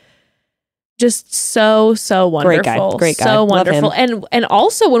just so wonderful. Great guy. So Love wonderful. him. And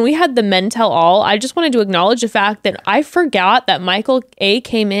also when we had the Men Tell All, I just wanted to acknowledge the fact that I forgot that Michael A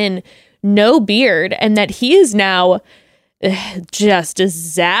came in no beard, and that he is now just a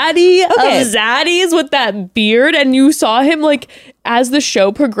zaddy of zaddies with that beard. And you saw him, like, as the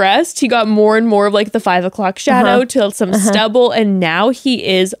show progressed, he got more and more of like the 5 o'clock shadow to some stubble, and now he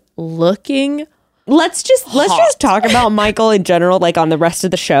is looking Let's just talk about Michael in general, like on the rest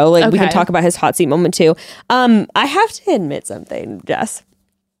of the show. Like, we can talk about his hot seat moment too. I have to admit something, Jess.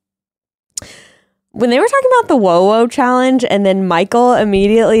 When they were talking about the Whoa challenge, and then Michael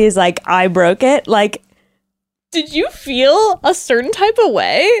immediately is like, I broke it. Like, did you feel a certain type of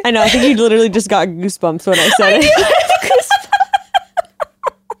way? I know. I think you literally just got goosebumps when I said it.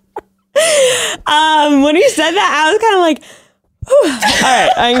 When he said that, I was kind of like, all right,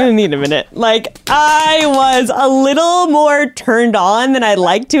 I'm gonna need a minute. Like, I was a little more turned on than I'd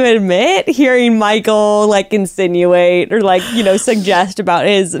like to admit, hearing Michael like insinuate or like, suggest about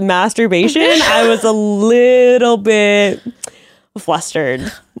his masturbation. I was a little bit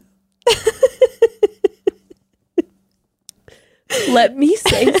flustered. Let me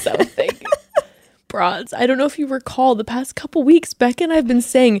say something. Broads, I don't know if you recall, the past couple weeks, Becca and I have been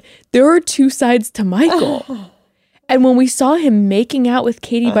saying there are two sides to Michael. And when we saw him making out with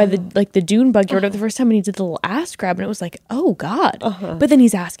Katie by the dune buggy or whatever the first time, when he did the little ass grab, and it was like, oh God. But then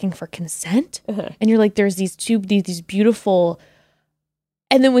he's asking for consent. And you're like, there's these beautiful.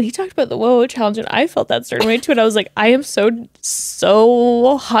 And then when he talked about the Whoa challenge, and I felt that certain way too, and I was like, I am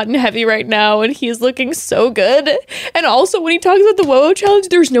so hot and heavy right now, and he's looking so good. And also when he talks about the Whoa challenge,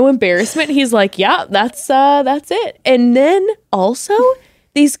 there's no embarrassment. He's like, yeah, that's it. And then also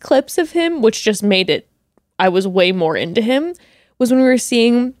these clips of him, which just made it, I was way more into him, was when we were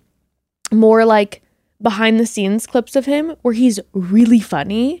seeing more like behind the scenes clips of him where he's really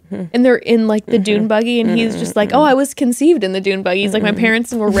funny and they're in like the dune buggy and he's just like, oh, I was conceived in the dune buggy. He's like, my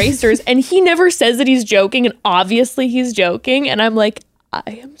parents were racers, and he never says that he's joking, and obviously he's joking. And I'm like, I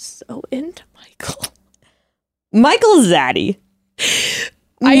am so into Michael. Michael Zaddy.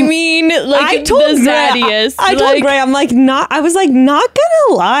 I mean, like I told the Gray, zaddiest. I told Gray, I'm like, not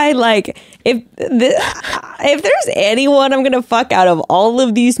gonna lie, like if there's anyone I'm gonna fuck out of all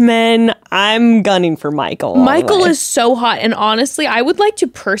of these men, I'm gunning for Michael. Michael is so hot, and honestly, I would like to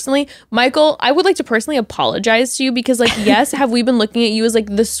personally apologize to you because, like, yes, have we been looking at you as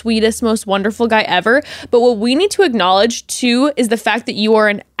like the sweetest, most wonderful guy ever? But what we need to acknowledge too is the fact that you are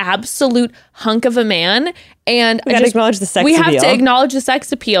an absolute hunk of a man, and we gotta acknowledge the sex appeal. We have to acknowledge the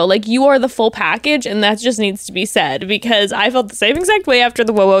sex appeal. Like, you are the full package, and that just needs to be said because I felt the same exact way after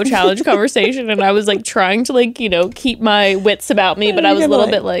the Whoa challenge conversation, and I was like trying to like, you know, keep my wits about me, but I was a little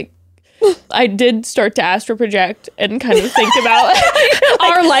bit like, I did start to astral project and kind of think about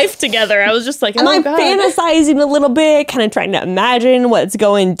our life together. I was just like, and I'm God. fantasizing a little bit, kind of trying to imagine what's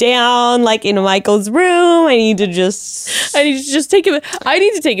going down, like in Michael's room. I need to just take a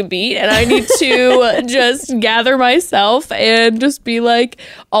beat, and I need to just gather myself and just be like,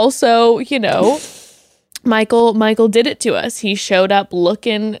 also, you know, Michael did it to us. He showed up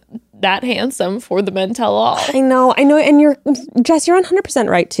looking that handsome for the men tell all. I know. And Jess, you're 100%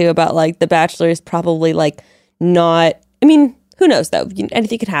 right too about like The Bachelor is probably like not, I mean, who knows though?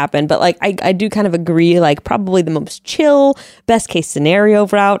 Anything could happen. But like, I do kind of agree, like probably the most chill, best case scenario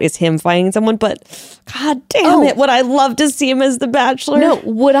route is him finding someone. But God damn it, would I love to see him as The Bachelor? No,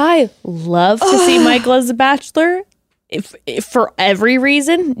 would I love to see Michael as The Bachelor? If for every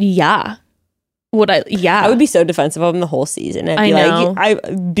reason, yeah. Would I? Yeah. I would be so defensive of him the whole season. I'd be know. like,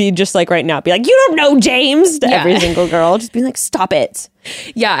 I'd be just like right now, be like, you don't know James to every single girl. Just be like, stop it.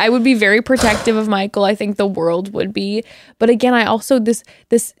 Yeah, I would be very protective of Michael. I think the world would be. But again, I also, this,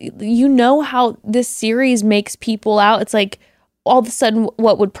 you know how this series makes people out. It's like, all of a sudden,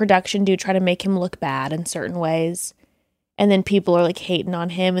 what would production do? Try to make him look bad in certain ways. And then people are like hating on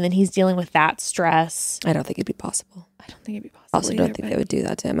him, and then he's dealing with that stress. I don't think it'd be possible. I don't think it'd be possible. I also don't think they would do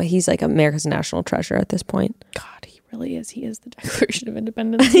that to him. He's like America's national treasure at this point. God, he really is. He is the Declaration of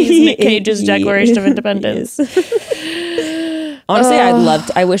Independence. He's Nick Cage's Declaration of Independence. Honestly,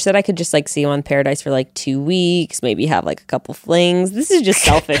 I wish that I could just like see him on Paradise for like 2 weeks, maybe have like a couple flings. This is just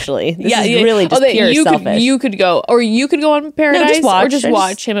selfishly. This is really just pure selfish. You could go on Paradise, or just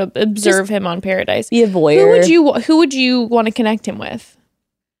watch him, observe him on Paradise. Be a voyeur. Who would you want to connect him with?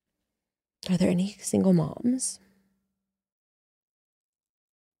 Are there any single moms?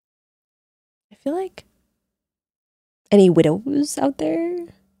 I feel like any widows out there?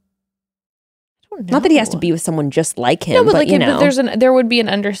 No. Not that he has to be with someone just like him, no, but like, you know, there would be an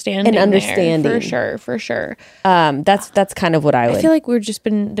understanding. There, for sure. That's kind of what I would. I feel like there's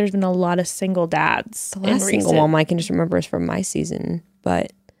been a lot of single dads. The last single mom I can just remember is from my season,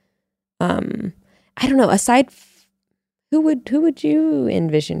 but I don't know. Aside, who would you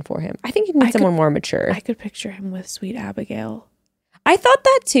envision for him? I think you need someone more mature. I could picture him with sweet Abigail. I thought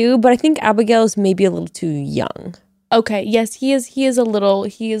that too, but I think Abigail is maybe a little too young. Okay, yes, he is a little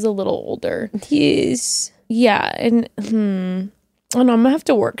older. He is. Yeah, and oh no, I'm gonna have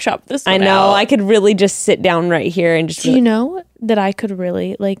to workshop this one I know. out. I could really just sit down right here and just. Do you know that I could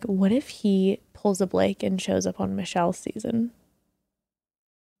really like? What if he pulls a Blake and shows up on Michelle's season?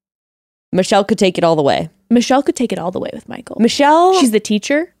 Michelle could take it all the way. Michelle could take it all the way with Michael. Michelle, she's the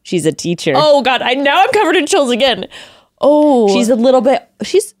teacher. She's a teacher. Oh God, I'm covered in chills again. Oh, she's a little bit.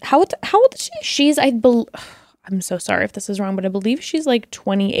 She's how old is she? I'm so sorry if this is wrong, but I believe she's like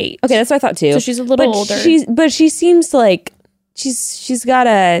 28. Okay, that's what I thought too. So she's a little older. She seems like she's got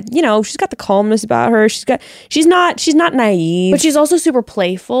she's got the calmness about her. She's not naive. But she's also super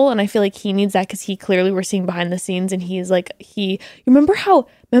playful, and I feel like he needs that because he clearly, we're seeing behind the scenes, and he's like you remember how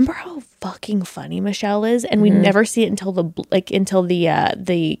fucking funny Michelle is, and we never see it until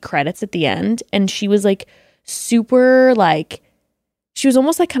the credits at the end, and she was like super like. She was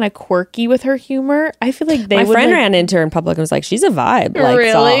almost like kind of quirky with her humor. I feel like my friend ran into her in public and was like, "She's a vibe." Like,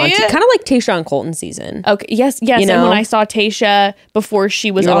 really? Kind of like Tayshia on Colton season. Okay. Yes. You know? And when I saw Tayshia before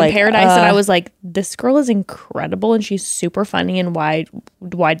she was on like, Paradise, and I was like, "This girl is incredible, and she's super funny. And why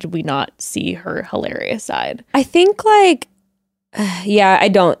did we not see her hilarious side?" I think like,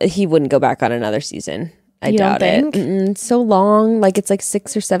 he wouldn't go back on another season. I doubt it. It's so long. Like it's like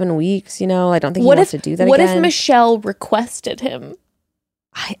 6 or 7 weeks. You know, I don't think he wants to do that. What again. if Michelle requested him?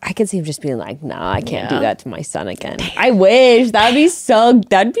 I could see him just being like, nah, I can't do that to my son again. I wish. That'd be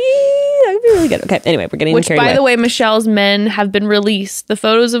really good. Okay, anyway, we're getting carried away. By the way, Michelle's men have been released. The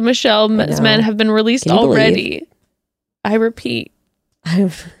photos of Michelle's men have been released already. I repeat.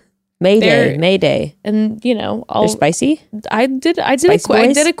 Mayday. And they're spicy. I did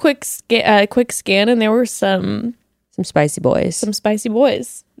a quick scan, and there were some spicy boys. Some spicy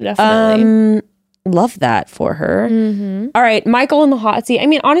boys, definitely. Love that for her. Mm-hmm. All right, Michael in the hot seat. I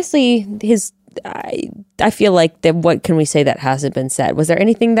mean, honestly, I feel like what can we say that hasn't been said? Was there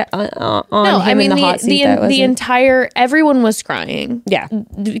anything that in the hot seat? The entire everyone was crying. Yeah,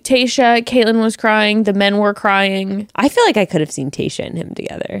 Tayshia, Caitlyn was crying. The men were crying. I feel like I could have seen Tayshia and him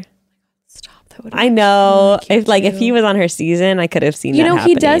together. Stop. That would. I know. If he was on her season, I could have seen. That happening.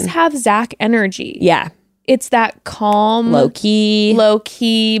 He does have Zach energy. Yeah. It's that calm, low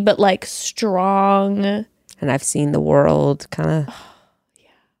key, but like strong. And I've seen the world kind of.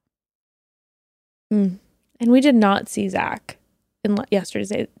 And we did not see Zach in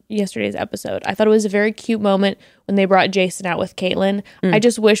yesterday's episode. I thought it was a very cute moment when they brought Jason out with Caitlyn. I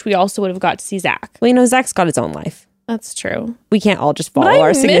just wish we also would have got to see Zach. Well, Zach's got his own life. That's true. We can't all just follow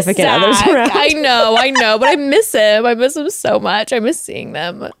our significant others around. I know, but I miss him. I miss him so much. I miss seeing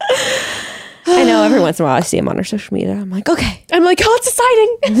them. I know, every once in a while I see him on our social media. I'm like, okay. I'm like, oh, it's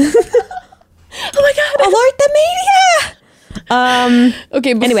exciting. Oh my God. Alert the media.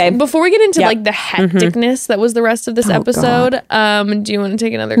 Okay, anyway, before we get into like the hecticness that was the rest of this episode, do you want to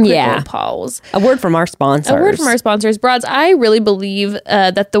take another quick little pause? A word from our sponsors. Broads, I really believe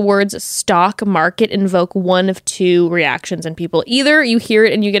that the words stock market invoke one of two reactions in people. Either you hear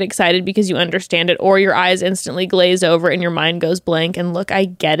it and you get excited because you understand it, or your eyes instantly glaze over and your mind goes blank. And look, I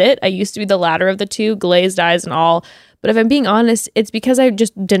get it. I used to be the latter of the two, glazed eyes and all. But if I'm being honest, it's because I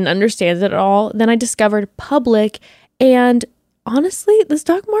just didn't understand it at all. Then I discovered Public. And honestly, the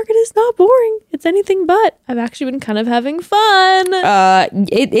stock market is not boring. It's anything but. I've actually been kind of having fun.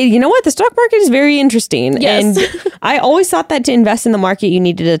 You know what? The stock market is very interesting. Yes. And I always thought that to invest in the market, you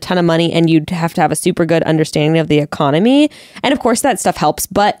needed a ton of money and you'd have to have a super good understanding of the economy. And of course, that stuff helps.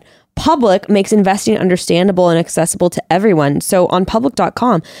 But Public makes investing understandable and accessible to everyone. So on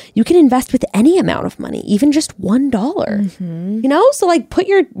public.com, you can invest with any amount of money, even just $1. Mm-hmm. So like put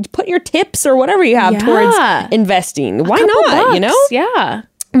your tips or whatever you have towards investing. Why not? Bucks. Yeah.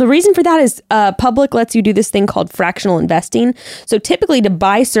 The reason for that is Public lets you do this thing called fractional investing. So typically to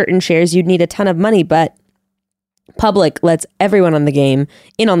buy certain shares, you'd need a ton of money, but Public lets everyone on the game,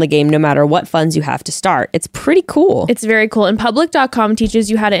 no matter what funds you have to start. It's pretty cool. It's very cool. And public.com teaches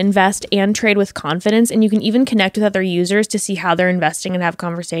you how to invest and trade with confidence. And you can even connect with other users to see how they're investing and have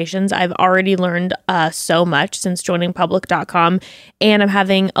conversations. I've already learned so much since joining public.com. And I'm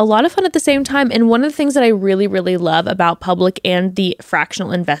having a lot of fun at the same time. And one of the things that I really, really love about Public and the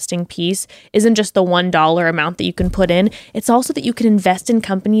fractional investing piece isn't just the $1 amount that you can put in. It's also that you can invest in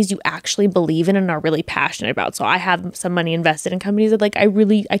companies you actually believe in and are really passionate about. So I have some money invested in companies that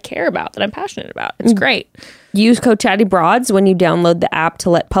I care about, that I'm passionate about. It's great. Use code Chatty Broads when you download the app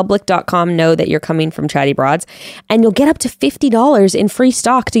to let public.com know that you're coming from Chatty Broads, and you'll get up to $50 in free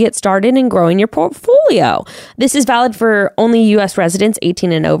stock to get started in growing your portfolio. This is valid for only U.S. residents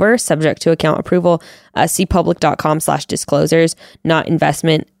 18 and over, subject to account approval. See public.com/disclosures, not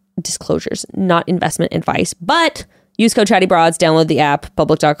investment advice. But use code Chatty Broads, download the app,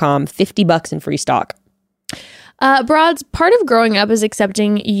 public.com, $50 in free stock. Broads, part of growing up is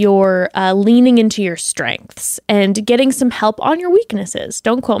accepting your leaning into your strengths and getting some help on your weaknesses.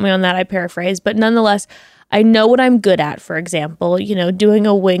 Don't quote me on that, I paraphrase, but nonetheless, I know what I'm good at, for example, doing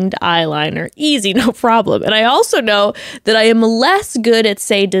a winged eyeliner. Easy, no problem. And I also know that I am less good at,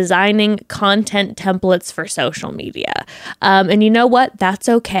 say, designing content templates for social media. And you know what? That's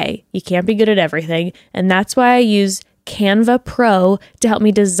okay. You can't be good at everything. And that's why I use Canva Pro to help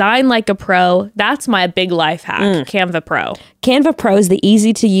me design like a pro. That's my big life hack, Canva Pro. Canva Pro is the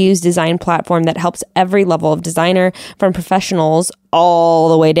easy-to-use design platform that helps every level of designer, from professionals all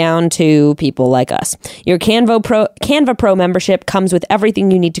the way down to people like us. Your Canva Pro membership comes with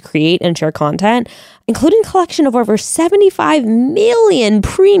everything you need to create and share content, including a collection of over 75 million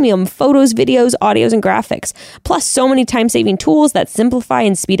premium photos, videos, audios, and graphics, plus so many time-saving tools that simplify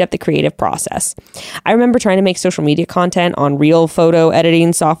and speed up the creative process. I remember trying to make social media content on real photo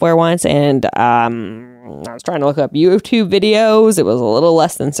editing software once, and I was trying to look up YouTube videos. It was a little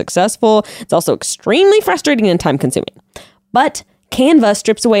less than successful. It's also extremely frustrating and time-consuming. But Canva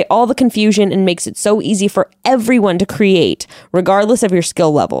strips away all the confusion and makes it so easy for everyone to create, regardless of your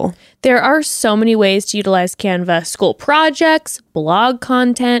skill level. There are so many ways to utilize Canva: school projects, blog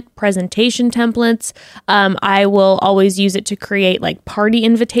content, presentation templates. I will always use it to create like party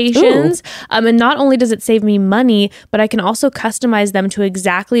invitations. And not only does it save me money, but I can also customize them to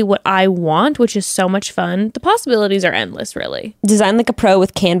exactly what I want, which is so much fun. The possibilities are endless, really. Design like a pro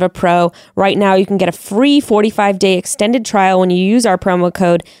with Canva Pro. Right now, you can get a free 45-day extended trial when you use our promo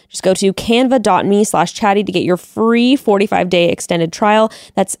code. Just go to canva.me/chatty to get your free 45-day extended trial.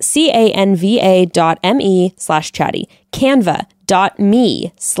 That's canva.me/chatty.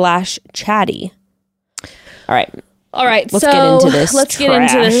 Canva.me/chatty. All right. Let's get into this. Let's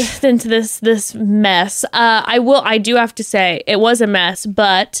trash. get into this mess. I do have to say it was a mess,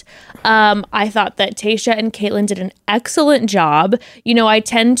 but I thought that Tayshia and Caitlyn did an excellent job. You know,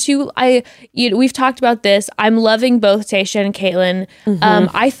 we've talked about this. I'm loving both Tayshia and Caitlyn.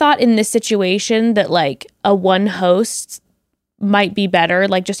 I thought in this situation that like a one host might be better,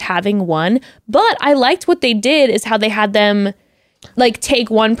 like just having one. But I liked what they did is how they had them like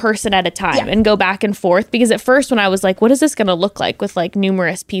take one person at a time and go back and forth. Because at first when I was like, what is this going to look like with like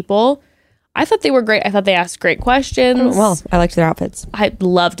numerous people? I thought they were great. I thought they asked great questions. Well, I liked their outfits. I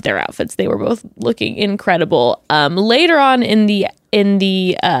loved their outfits. They were both looking incredible. Later on in the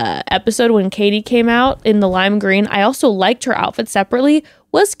episode when Katie came out in the lime green, I also liked her outfit separately.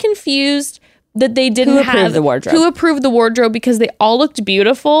 Was confused that they didn't have the wardrobe. Who approved the wardrobe, because they all looked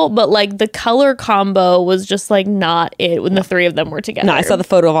beautiful, but like the color combo was just like not it when the three of them were together. No, I saw the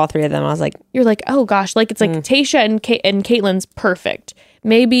photo of all three of them. I was like, you're like, oh gosh, like it's like Tayshia and Caitlyn's perfect.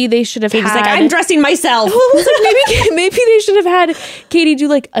 Maybe they should have had. like, I'm dressing myself. maybe they should have had Katie do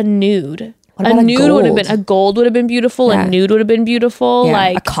like a nude. What about a nude would have been, a gold would have been beautiful. Yeah. A nude would have been beautiful. Yeah,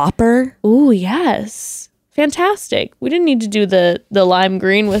 like a copper. Ooh, yes. Fantastic. We didn't need to do the lime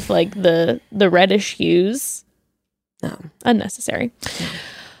green with like the reddish hues. No. Unnecessary.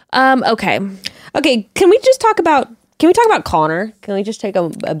 Okay. Can we talk about Connor? Can we just take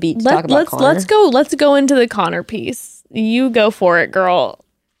a beat to talk about Connor? Let's go into the Connor piece. You go for it, girl.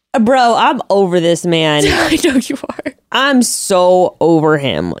 Bro, I'm over this man. I know you are. I'm so over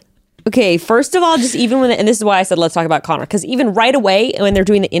him. Okay, first of all, just even when, and this is why I said let's talk about Connor, because even right away when they're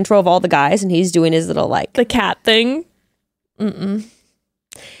doing the intro of all the guys and he's doing his little like the cat thing.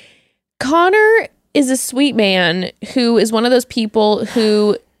 Connor is a sweet man who is one of those people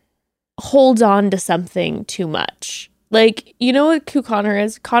who holds on to something too much. Like, you know who Connor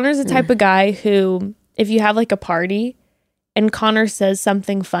is? Connor's the type of guy who, if you have like a party and Connor says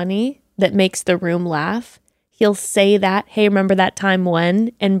something funny that makes the room laugh, he'll say that, hey, remember that time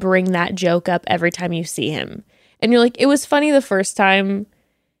when, and bring that joke up every time you see him. And you're like, it was funny the first time.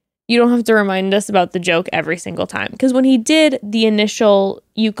 You don't have to remind us about the joke every single time. Because when he did the initial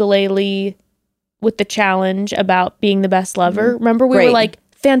ukulele with the challenge about being the best lover, remember we were like,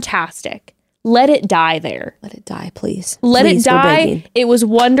 fantastic. Let it die there. Let it die, please. Let Please, it we're die. begging. It was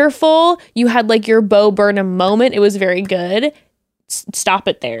wonderful. You had like your Bo Burnham moment. It was very good. Stop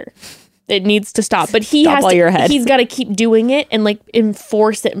it there. It needs to stop. But he has to, your head. he's got to keep doing it and like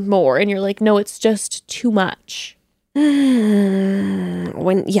enforce it more. And you're like, no, it's just too much. When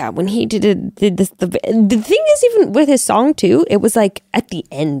he did this, the thing is, even with his song too, it was like at the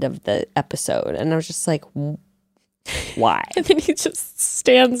end of the episode, and I was just like, why? And then he just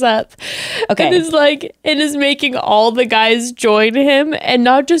stands up, Okay, and is making all the guys join him, and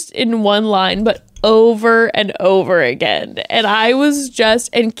not just in one line, but over and over again. And I was just,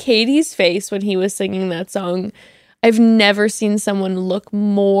 and Katie's face when he was singing that song, I've never seen someone look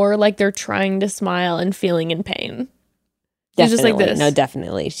more like they're trying to smile and feeling in pain. Definitely. Just like this. No,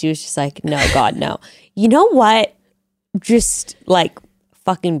 definitely. She was just like, no, God, no. You know what? Just like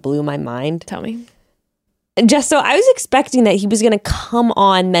fucking blew my mind. Tell me. Just so I was expecting that he was going to come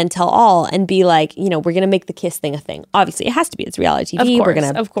on Men Tell All and be like, you know, we're going to make the kiss thing a thing. Obviously, it has to be. It's reality TV. We're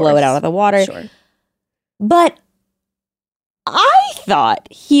going to blow it out of the water. Sure. But I thought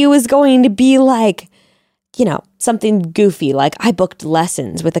he was going to be like, you know, something goofy, like I booked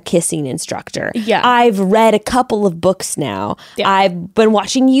lessons with a kissing instructor. Yeah. I've read a couple of books now. Yeah. I've been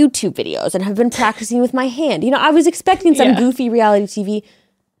watching YouTube videos and have been practicing with my hand. You know, I was expecting some goofy reality TV.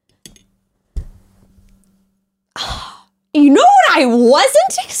 You know what I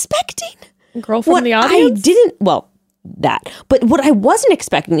wasn't expecting? Girl from the audience? But what I wasn't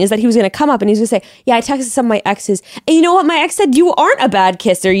expecting is that he was going to come up and he's going to say, yeah, I texted some of my exes. And you know what? My ex said, you aren't a bad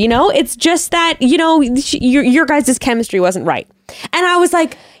kisser, you know? It's just that, you know, your guys' chemistry wasn't right. And I was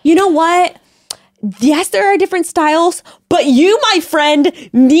like, you know what? Yes, there are different styles, but you, my friend,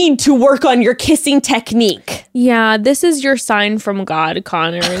 need to work on your kissing technique. Yeah, this is your sign from God,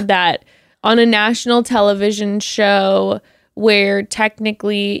 Connor, that on a national television show where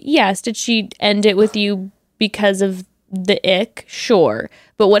technically, yes, did she end it with you because of the ick, sure.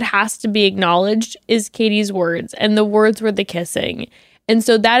 But what has to be acknowledged is Katie's words, and the words were the kissing. And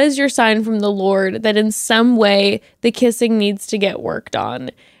so that is your sign from the Lord that in some way the kissing needs to get worked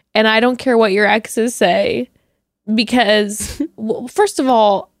on. And I don't care what your exes say, because, well, first of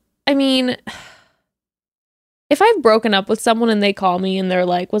all, I mean, if I've broken up with someone and they call me and they're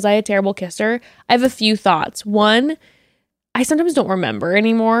like, was I a terrible kisser? I have a few thoughts. One, I sometimes don't remember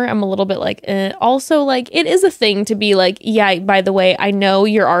anymore. I'm a little bit like, eh. Also, like, it is a thing to be like, yeah, by the way, I know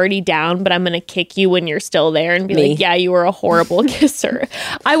you're already down, but I'm going to kick you when you're still there and be like, yeah, you were a horrible kisser.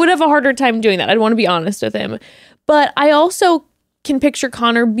 I would have a harder time doing that. I'd want to be honest with him. But I also can picture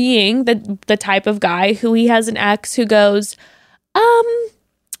Connor being the type of guy who he has an ex who goes,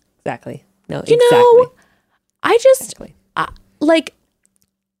 Exactly. No, you exactly. know, I just, like,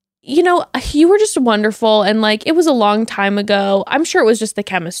 you know, you were just wonderful, and like, it was a long time ago. I'm sure it was just the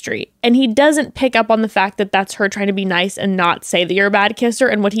chemistry, and he doesn't pick up on the fact that that's her trying to be nice and not say that you're a bad kisser,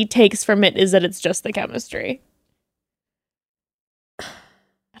 and what he takes from it is that it's just the chemistry.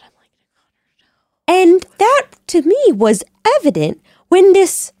 And that, to me, was evident when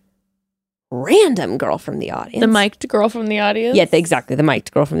this random girl from the audience. The mic'd girl from the audience? Yeah, exactly. The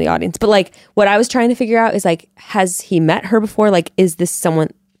mic'd girl from the audience. But like, what I was trying to figure out is like, has he met her before? Like, is this someone...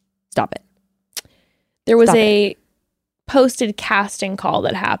 Stop it. There was a posted casting call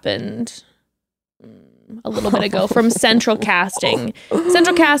that happened a little bit ago from Central Casting.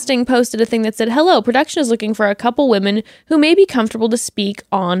 Central Casting posted a thing that said, hello, production is looking for a couple women who may be comfortable to speak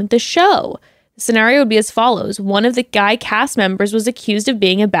on the show. The scenario would be as follows. One of the guy cast members was accused of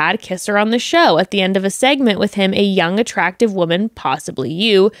being a bad kisser on the show. At the end of a segment with him, a young, attractive woman, possibly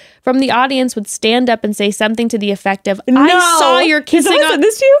you, from the audience would stand up and say something to the effect of, I saw your kissing on...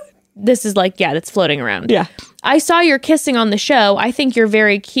 this to you? This is like, yeah, that's floating around. Yeah. I saw your kissing on the show. I think you're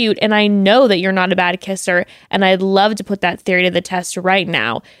very cute, and I know that you're not a bad kisser, and I'd love to put that theory to the test right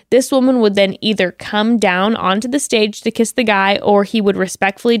now. This woman would then either come down onto the stage to kiss the guy, or he would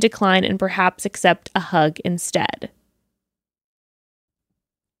respectfully decline and perhaps accept a hug instead.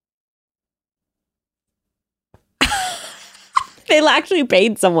 They actually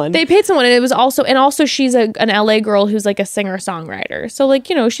paid someone. They paid someone, and it was also she's an LA girl who's like a singer-songwriter. So like,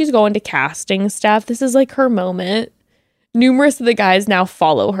 you know, she's going to casting stuff. This is like her moment. Numerous of the guys now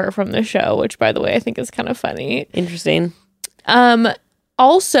follow her from the show, which by the way, I think is kind of funny. Interesting.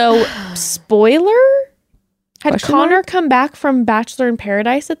 Also, spoiler? Had Question Connor mark? come back from Bachelor in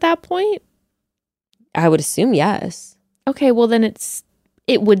Paradise at that point? I would assume yes. Okay, well then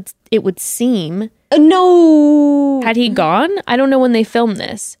it would seem. No. Had he gone? I don't know when they filmed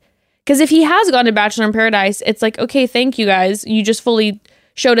this. Because if he has gone to Bachelor in Paradise, it's like, okay, thank you guys. You just fully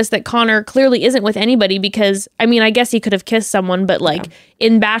showed us that Connor clearly isn't with anybody because, I mean, I guess he could have kissed someone, but like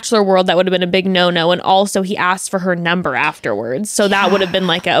in Bachelor world, that would have been a big no-no. And also he asked for her number afterwards. So that would have been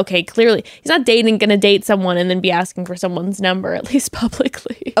like, okay, clearly he's not going to date someone and then be asking for someone's number, at least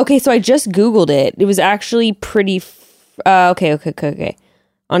publicly. Okay, so I just Googled it. It was actually pretty... Okay.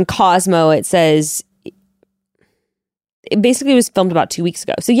 On Cosmo, it says... It basically was filmed about 2 weeks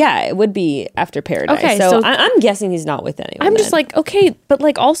ago. So yeah, it would be after Paradise. Okay, so I'm guessing he's not with anyone. I'm just like, okay, but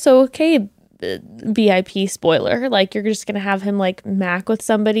like also, okay, VIP spoiler. Like you're just going to have him like mac with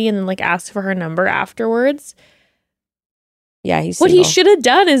somebody and then like ask for her number afterwards. Yeah, he's What single. he should have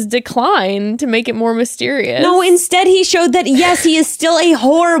done is decline to make it more mysterious. No, instead he showed that, yes, he is still a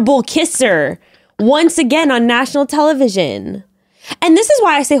horrible kisser. Once again on national television. And this is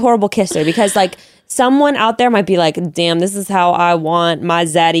why I say horrible kisser, because like someone out there might be like, damn, this is how I want my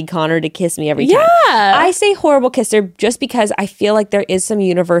zaddy Connor to kiss me every time. Yeah. I say horrible kisser just because I feel like there is some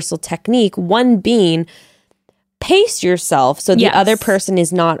universal technique. One being, pace yourself so the other person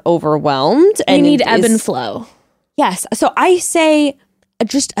is not overwhelmed. You And need ebb and flow. Yes. So I say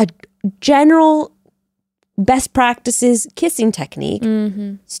just a general best practices kissing technique.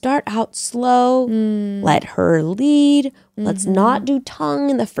 Mm-hmm. Start out slow. Let her lead. Let's not do tongue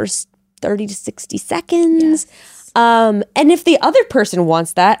in the first 30 to 60 seconds. Yes. And if the other person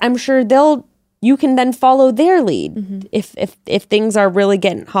wants that, I'm sure you can then follow their lead. If things are really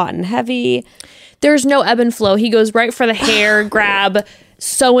getting hot and heavy. There's no ebb and flow. He goes right for the hair grab.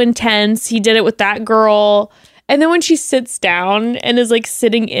 So intense. He did it with that girl. And then when she sits down and is like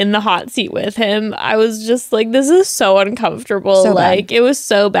sitting in the hot seat with him, I was just like, this is so uncomfortable. So like bad. It was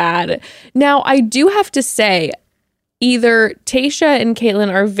so bad. Now I do have to say, either Tayshia and Caitlin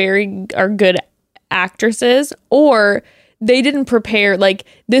are good actresses, or they didn't prepare. Like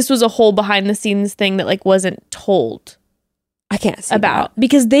this was a whole behind the scenes thing that like wasn't told I can't see about that.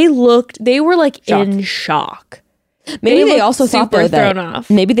 because they were like Shocked. in shock. Maybe they looked also thought super though that thrown off.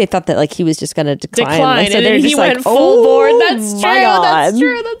 maybe they thought that like he was just gonna decline. Like, so and they're then just he like, went full board. That's true. my God. That's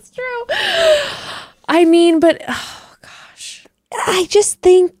true. That's true. I mean, but oh gosh, I just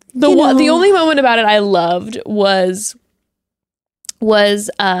think the only moment about it I loved was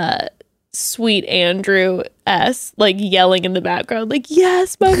sweet Andrew S like yelling in the background, like,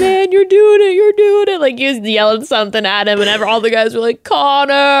 yes, my man, you're doing it. Like he was yelling something at him, and all the guys were like,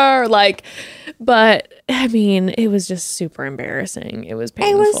 Connor, like, but I mean, it was just super embarrassing. It was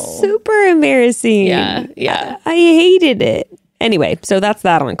painful. It was super embarrassing. Yeah. I hated it. Anyway, so that's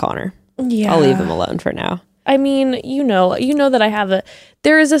that on Connor. Yeah. I'll leave him alone for now. I mean, you know that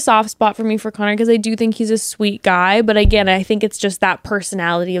there is a soft spot for me for Connor because I do think he's a sweet guy. But again, I think it's just that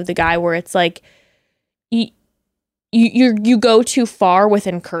personality of the guy where it's like you go too far with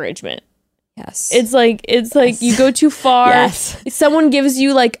encouragement. Yes. It's like you go too far. Yes. Someone gives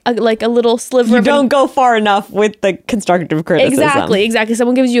you like a little sliver. You don't go far enough with the constructive criticism. Exactly.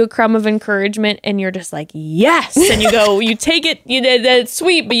 Someone gives you a crumb of encouragement and you're just like, yes. And you take it, it's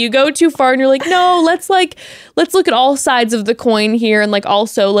sweet, but you go too far and you're like, no, let's look at all sides of the coin here and like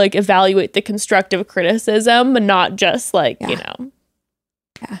also like evaluate the constructive criticism and not just like, Yeah.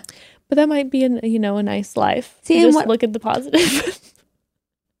 But that might be a nice life. See, just look at the positive.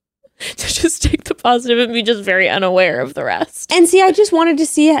 To just take the positive and be just very unaware of the rest. And see, I just wanted to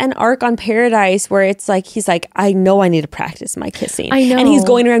see an arc on Paradise where it's like, he's like, I know I need to practice my kissing. I know. And he's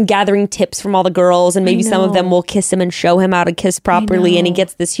going around gathering tips from all the girls and maybe some of them will kiss him and show him how to kiss properly. And he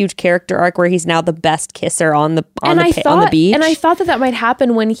gets this huge character arc where he's now the best kisser on the beach. And I thought that might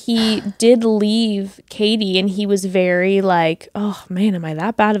happen when he did leave Katie and he was very like, oh man, am I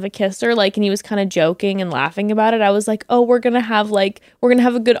that bad of a kisser? Like, and he was kind of joking and laughing about it. I was like, oh, we're going to have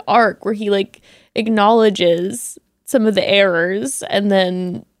a good arc where he like acknowledges some of the errors and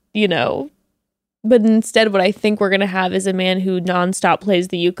then, but instead what I think we're going to have is a man who nonstop plays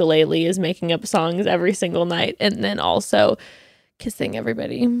the ukulele, is making up songs every single night and then also kissing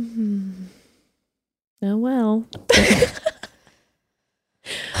everybody. Oh, well.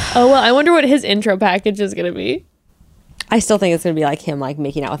 I wonder what his intro package is going to be. I still think it's going to be like him like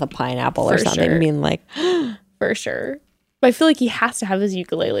making out with a pineapple or something. Sure. Being like, for sure. But I feel like he has to have his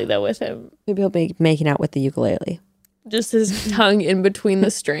ukulele though with him. maybe he'll be making out with the ukulele. Just his tongue in between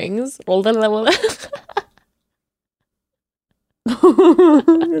the strings. It's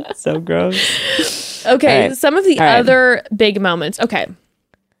so gross. Okay, right. some of the other big moments. Okay.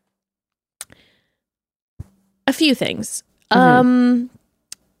 A few things.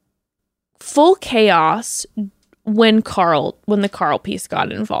 Full chaos when the Carl piece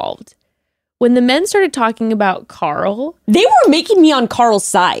got involved. When the men started talking about Carl, They were making me on Carl's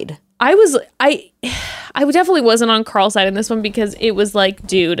side. I definitely wasn't on Carl's side in this one because it was like,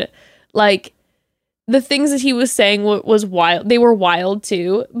 dude, like the things that he was saying was wild. They were wild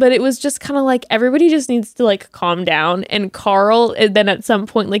too, but it was just kind of like everybody just needs to like calm down. And Carl, and then at some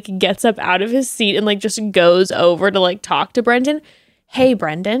point, like gets up out of his seat and like just goes over to like talk to Brendan. Hey,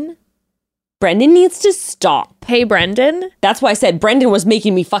 Brendan. Brendan needs to stop. Hey, Brendan. That's why I said Brendan was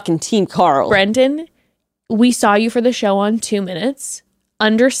making me fucking team Carl. Brendan, we saw you for the show on 2 minutes.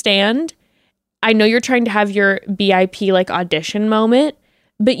 Understand. I know you're trying to have your BIP like audition moment,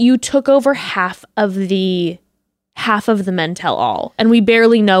 but you took over half of the men tell all, and we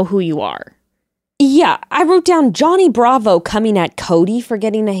barely know who you are. Yeah, I wrote down Johnny Bravo coming at Cody for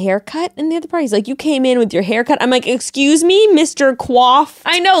getting a haircut, and the other party's like, you came in with your haircut. I'm like, excuse me, Mr. Quaff.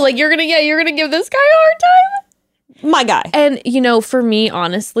 I know, like you're gonna give this guy a hard time. My guy. And for me,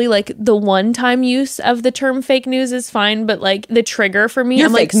 honestly, like the one-time use of the term fake news is fine, but like the trigger for me, You're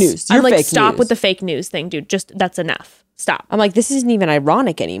I'm fake like, news. I'm You're like, fake stop news. with the fake news thing, dude. Just that's enough. Stop. I'm like, this isn't even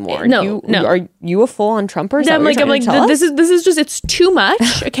ironic anymore. No. Are you a full-on Trumper? Is that I'm what you're like, trying to tell this is just, it's too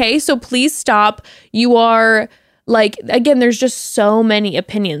much. Okay, so please stop. You are like, again, there's just so many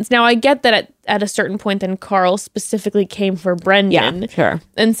opinions. Now I get that at a certain point, then Carl specifically came for Brendan, Yeah, sure.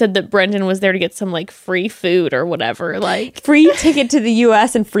 and said that Brendan was there to get some like free food or whatever, like Free ticket to the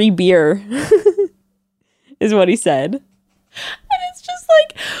U.S. and free beer is what he said. And it's just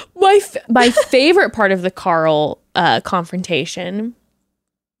like my favorite part of the Carl confrontation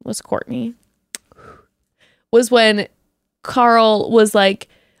was Courtney. Was when Carl was like,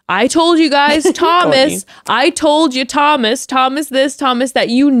 I told you guys, Thomas. I told you, Thomas this, Thomas that.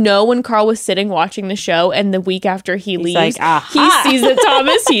 When Carl was sitting watching the show and the week after he leaves, like, he sees that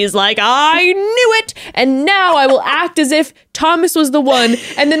Thomas. He's like, I knew it. And now I will act as if Thomas was the one.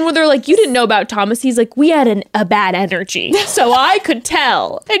 And then when they're like, you didn't know about Thomas, he's like, we had a bad energy. So I could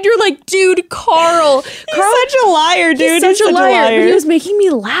tell. And you're like, dude, Carl. He's such a liar, dude. He's such a liar. But he was making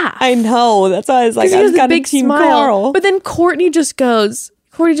me laugh. I know. That's why I was like, I've got a team Carl. But then Courtney just goes,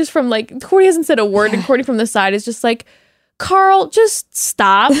 Courtney hasn't said a word, and Courtney from the side is just like, Carl, just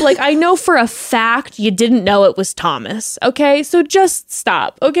stop. Like, I know for a fact you didn't know it was Thomas, okay? So just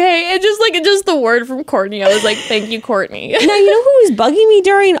stop, okay? And just the word from Courtney, I was like, thank you, Courtney. Now, you know who was bugging me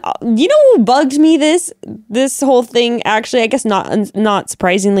you know who bugged me this whole thing, actually? I guess not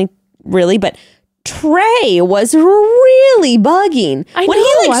surprisingly, really, but Trey was really bugging. When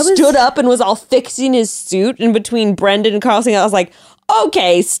he stood up and was all fixing his suit in between Brendan and Carlson, I was like,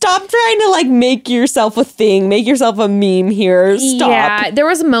 okay, stop trying to make yourself a thing, make yourself a meme here. Stop. Yeah, there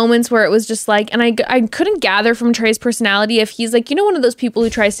was moments where it was just like, and I couldn't gather from Trey's personality if he's like, one of those people who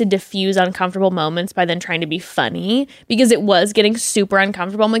tries to diffuse uncomfortable moments by then trying to be funny, because it was getting super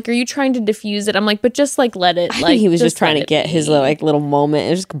uncomfortable. I'm like, are you trying to diffuse it? I'm like, but just let it. I think he was just trying to get his little moment. It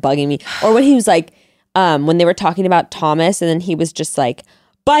was just bugging me. Or when he was like, when they were talking about Thomas, and then he was just like,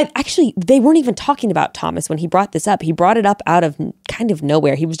 but actually, they weren't even talking about Thomas when he brought this up. He brought it up out of kind of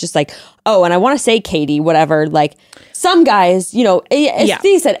nowhere. He was just like, oh, and I want to say, Katie, whatever. Like, some guys,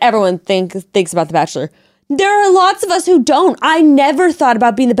 he said everyone thinks about The Bachelor. There are lots of us who don't. I never thought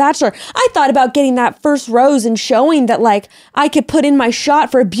about being The Bachelor. I thought about getting that first rose and showing that, I could put in my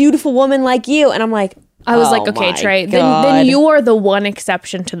shot for a beautiful woman like you. And I'm like, I was like, okay, Trey, then you are the one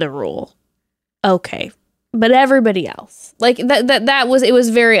exception to the rule. Okay. But everybody else, it was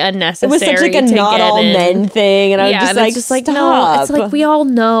very unnecessary. It was such a not all men thing, and I was just like, no, it's like we all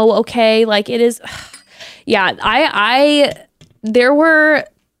know, okay, it is. Yeah, there were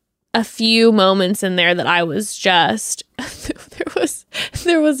a few moments in there that I was just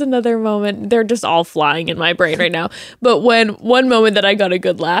there was another moment. They're just all flying in my brain right now. But one moment that I got a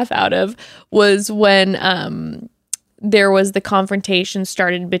good laugh out of was when there was the confrontation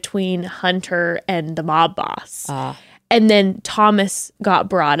started between Hunter and the mob boss. And then Thomas got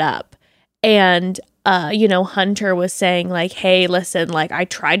brought up. And, Hunter was saying hey, listen, I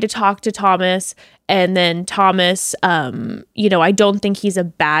tried to talk to Thomas. And then Thomas, I don't think he's a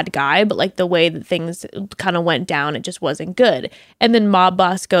bad guy, but the way that things kind of went down, it just wasn't good. And then mob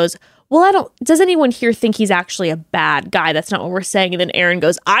boss goes, well, does anyone here think he's actually a bad guy? That's not what we're saying. And then Aaron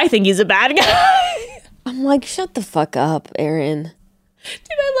goes, I think he's a bad guy. I'm like, shut the fuck up, Aaron. Dude,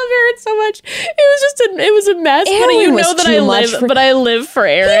 I love Aaron so much. It was a mess, Aaron but I live for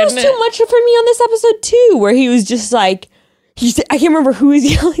Aaron. He was too much for me on this episode too, where he was just like, I can't remember who he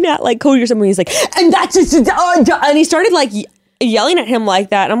was yelling at, Cody or something. He's like, and that's just, and he started yelling at him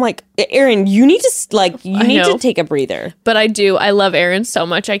like that. And I'm like, Aaron, you need to take a breather. But I love Aaron so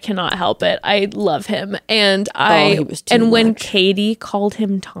much. I cannot help it. I love him. And when Katie called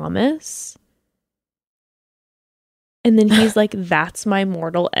him Thomas. And then he's like, that's my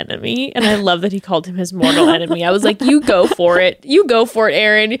mortal enemy. And I love that he called him his mortal enemy. I was like, you go for it. You go for it,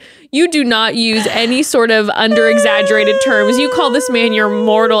 Aaron. You do not use any sort of under-exaggerated terms. You call this man your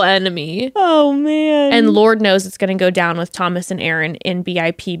mortal enemy. Oh, man. And Lord knows it's going to go down with Thomas and Aaron in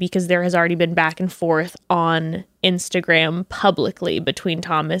BIP, because there has already been back and forth on Instagram publicly between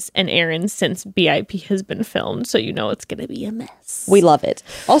Thomas and Aaron since BIP has been filmed. So it's going to be a mess. We love it.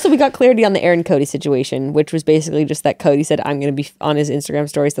 Also, we got clarity on the Aaron Cody situation, which was basically just that Cody said, I'm going to be on his Instagram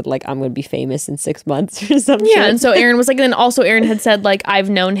story, said I'm going to be famous in 6 months or something. Yeah, and so Aaron was like, and then also Aaron had said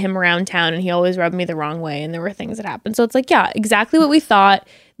I've known him around town and he always rubbed me the wrong way, and there were things that happened. So it's yeah, exactly what we thought.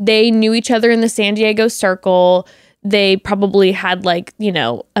 They knew each other in the San Diego circle. They probably had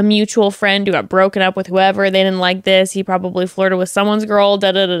a mutual friend who got broken up with whoever. They didn't like this. He probably flirted with someone's girl,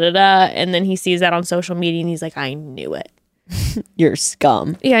 and then he sees that on social media and he's like, I knew it. You're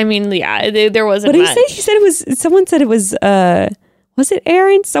scum. Yeah, I mean, yeah, there wasn't much. But he said it was, someone said it was it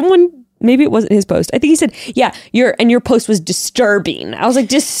Aaron? Maybe it wasn't his post. I think he said, yeah, your post was disturbing. I was like,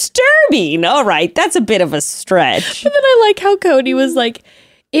 disturbing? All right, that's a bit of a stretch. But then I like how Cody was like,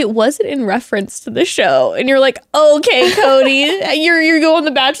 it wasn't in reference to the show. And you're like, okay, Cody, you're going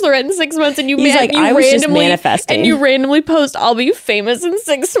The Bachelorette in 6 months, and I was just manifesting. And you randomly post, I'll be famous in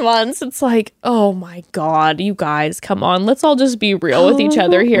 6 months. It's like, oh my God, you guys, come on. Let's all just be real with each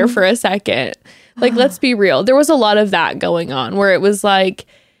other here for a second. Let's be real. There was a lot of that going on where it was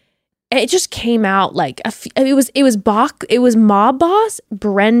it just came out it was mob boss,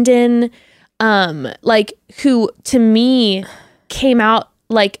 Brendan, who to me came out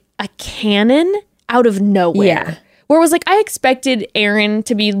like a canon out of nowhere. Yeah. Where it was like, I expected Aaron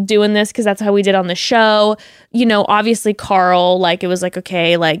to be doing this because that's how we did on the show. You know, obviously Carl, like it was like,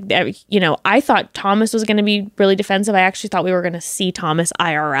 okay, like, you know, I thought Thomas was going to be really defensive. I actually thought we were going to see Thomas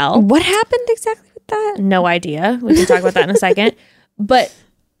IRL. What happened exactly with that? No idea. We can talk about that in a second. But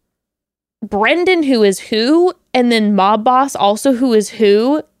Brendan, who is who, and then Mob Boss, also who is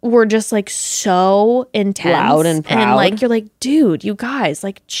who, were just like so intense. Loud and proud. And like, you're like, dude, you guys,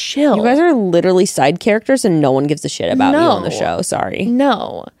 like, chill. You guys are literally side characters and no one gives a shit about you on the show. Sorry.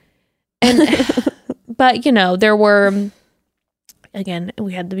 No. And, but, you know, there were, again,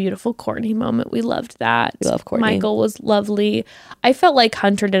 we had the beautiful Courtney moment. We loved that. We love Courtney. Michael was lovely. I felt like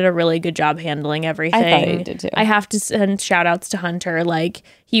Hunter did a really good job handling everything. I thought he did too. I have to send shout outs to Hunter. Like,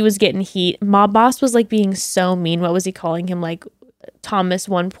 he was getting heat. Mob Boss was like being so mean. What was he calling him? Like, Thomas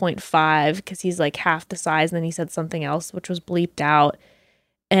 1.5 because he's like half the size. And then he said something else, which was bleeped out.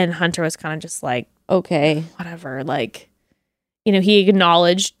 And Hunter was kind of just like, okay, whatever. Like, you know, he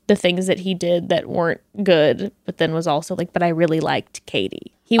acknowledged the things that he did that weren't good, but then was also like, but I really liked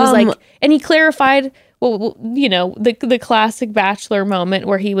Katie. He was like, and he clarified, well, you know, the classic Bachelor moment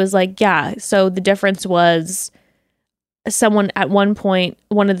where he was like, yeah, so the difference was someone at one point,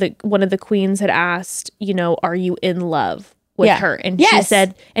 one of the queens had asked, you know, are you in love with her? And she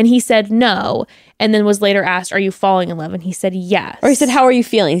said, and he said no, and then was later asked, are you falling in love? And he said yes. Or he said, how are you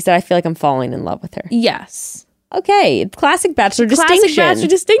feeling? He said, I feel like I'm falling in love with her. Yes. Okay, classic Bachelor distinction. Classic Bachelor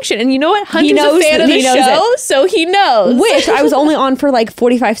distinction. And you know what? Hunter's knows a fan of that the he knows show, so he knows. Which I was only on for like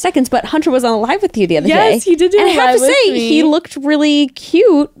 45 seconds, but Hunter was on a live with you the other day. Yes, he did do and a I have live to say, with me. he looked really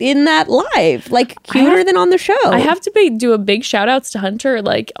cute in that live. Like, cuter than on the show. I have to do a big shout outs to Hunter,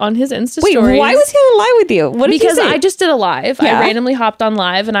 like on his Insta Wait, stories. why was he on a live with you? What did Because you say? I just did a live. Yeah. I randomly hopped on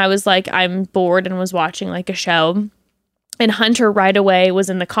live and I was like, I'm bored and was watching like a show. And Hunter right away was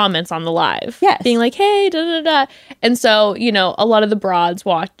in the comments on the live. Yes. Being like, hey, da da da. And so, you know, a lot of the broads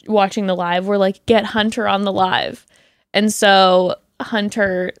watching the live were like, get Hunter on the live. And so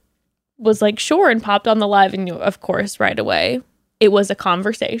Hunter was like, sure, and popped on the live. And, of course, right away, it was a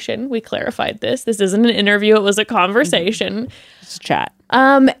conversation. We clarified this. This isn't an interview. It was a conversation. Just chat.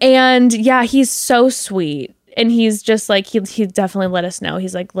 And yeah, he's so sweet. And he's just like, he definitely let us know.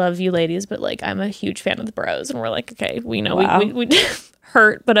 He's like, love you ladies, but like, I'm a huge fan of the bros. And we're like, okay, we know Wow. we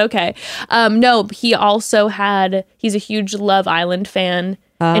hurt, but okay. No, he also he's a huge Love Island fan.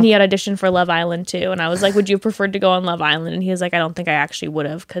 And he had auditioned for Love Island too. And I was like, would you have preferred to go on Love Island? And he was like, I don't think I actually would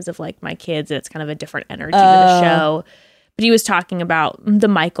have because of like my kids. And it's kind of a different energy to the show. But he was talking about the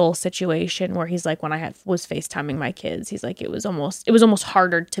Michael situation where he's like, when I was FaceTiming my kids, he's like, it was almost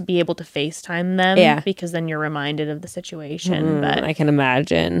harder to be able to FaceTime them because then you're reminded of the situation. But I can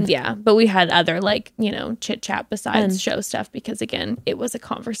imagine. yeah, but we had other like, you know, chit chat besides show stuff because again, it was a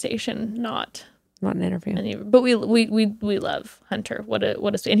conversation, not an interview. But we love Hunter.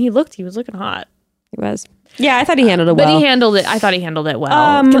 And he was looking hot. He was. Yeah, I thought he handled it well. But he handled it. I thought he handled it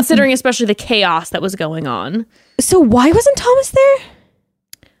well, considering especially the chaos that was going on. So why wasn't Thomas there?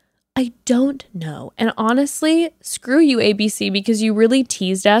 I don't know. And honestly, screw you, ABC, because you really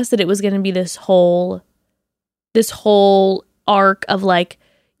teased us that it was going to be this whole arc of like,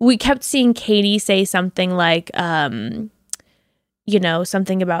 we kept seeing Katie say something like, you know,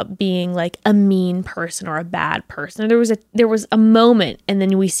 something about being like a mean person or a bad person. There was a moment and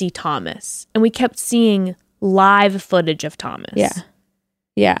then we see Thomas and we kept seeing live footage of Thomas. Yeah.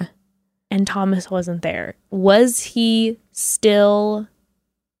 Yeah. And Thomas wasn't there. Was he still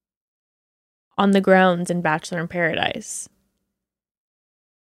on the grounds in Bachelor in Paradise?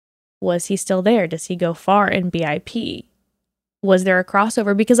 Was he still there? Does he go far in BIP? Was there a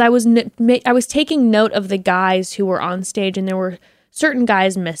crossover? Because I was taking note of the guys who were on stage and there were certain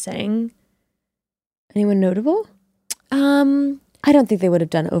guys missing. Anyone notable? I don't think they would have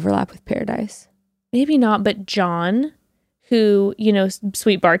done overlap with Paradise. Maybe not, but John, who, you know,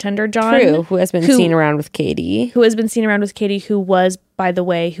 sweet bartender John. True, who has been seen around with Katie. Who has been seen around with Katie, who was, by the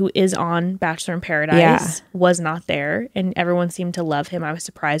way, who is on Bachelor in Paradise, was not there. And everyone seemed to love him. I was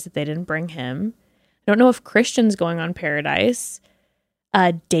surprised that they didn't bring him. I don't know if Christian's going on Paradise.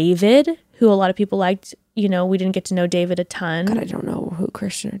 David, who a lot of people liked, you know, we didn't get to know David a ton. God, I don't know who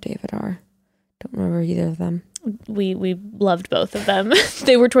Christian or David are. Don't remember either of them. We loved both of them.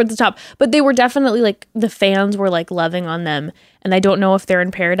 They were towards the top, but they were definitely like, the fans were like loving on them, and I don't know if they're in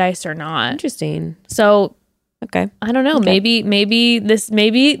Paradise or not. Interesting. So, okay, I don't know. Okay.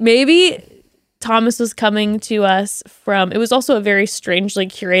 Maybe Thomas was coming to us from. It was also a very strangely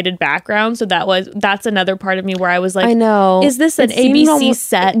curated background, so that's another part of me where I was like, I know, is this an ABC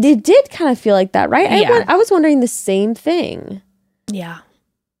set? It did kind of feel like that, right? Yeah. I was wondering the same thing. Yeah.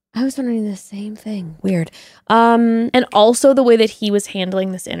 I was wondering the same thing. Weird. And also the way that he was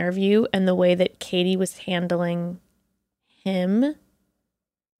handling this interview and the way that Katie was handling him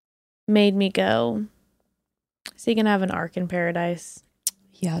made me go, is he going to have an arc in paradise?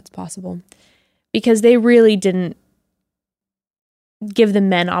 Yeah, it's possible. Because they really didn't give the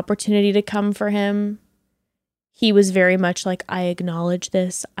men opportunity to come for him. He was very much like, I acknowledge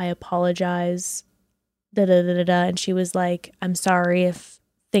this. I apologize. Da da da da da. And she was like, I'm sorry if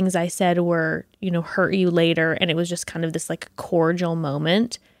things I said were, hurt you later. And it was just kind of this like cordial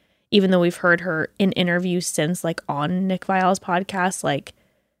moment, even though we've heard her in interviews since, like on Nick Viall's podcast, like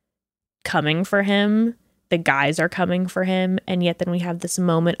coming for him. The guys are coming for him. And yet then we have this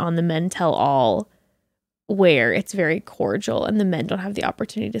moment on the Men Tell All where it's very cordial and the men don't have the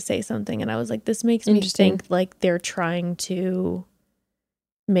opportunity to say something. And I was like, this makes me think like they're trying to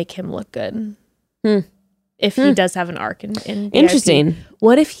make him look good. If he does have an arc in Interesting. VIP.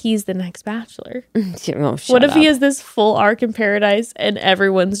 What if he's the next Bachelor? Oh, what if he has this full arc in paradise and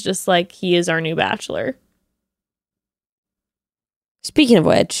everyone's just like, he is our new Bachelor? Speaking of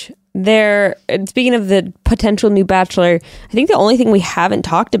which, speaking of the potential new Bachelor, I think the only thing we haven't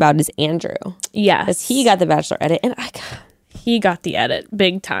talked about is Andrew. Yes. Because he got the Bachelor edit and he got the edit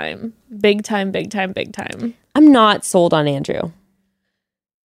big time. Big time, big time, big time. I'm not sold on Andrew.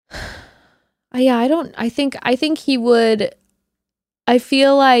 Yeah, I think he would. I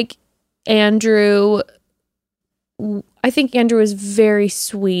feel like Andrew is very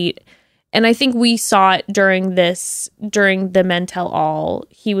sweet. And I think we saw it during the Men Tell All.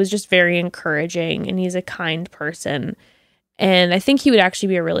 He was just very encouraging and he's a kind person. And I think he would actually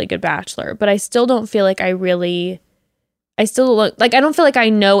be a really good Bachelor. But I still don't feel like I don't feel like I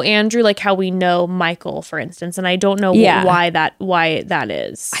know Andrew like how we know Michael, for instance. And I don't know why that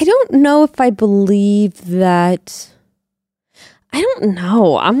is. I don't know if I believe that. I don't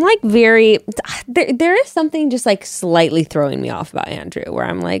know. I'm like there is something just like slightly throwing me off about Andrew where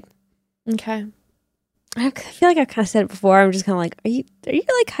I'm like, okay. I feel like I've kind of said it before. I'm just kind of like, are you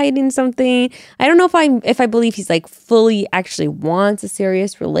like hiding something? I don't know if I believe he's like fully actually wants a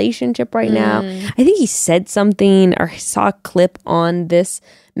serious relationship right now. I think he said something or saw a clip on this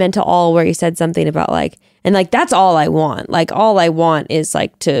Men Tell All where he said something about like, and like, that's all I want. Like, all I want is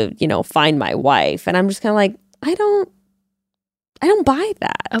like to, find my wife. And I'm just kind of like, I don't buy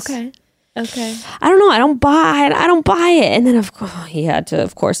that. Okay. I don't know. I don't buy it. And then of course he had to,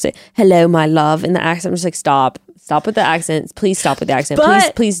 of course, say hello, my love in the accent. I'm just like, stop with the accent. Please stop with the accent.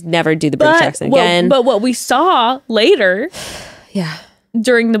 Please never do the British accent again. But what we saw later,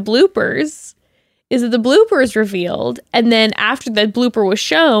 during the bloopers, is that the bloopers revealed, and then after that blooper was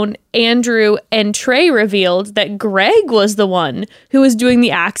shown, Andrew and Trey revealed that Greg was the one who was doing the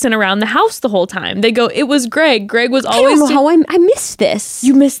accent around the house the whole time. They go, it was Greg. Greg was always. I don't know how I missed this.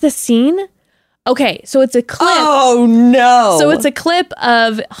 You missed the scene? Okay, so it's a clip. Oh no! So it's a clip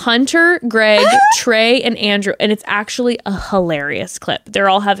of Hunter, Greg, Trey, and Andrew, and it's actually a hilarious clip. They're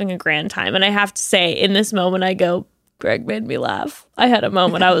all having a grand time, and I have to say, in this moment, I go, Greg made me laugh. I had a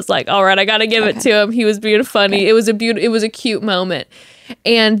moment. I was like, all right, I got to give it to him. He was being funny. It was a cute moment.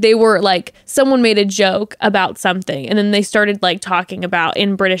 And they were like, someone made a joke about something and then they started like talking about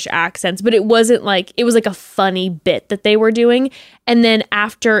in British accents, but it wasn't like, it was like a funny bit that they were doing. And then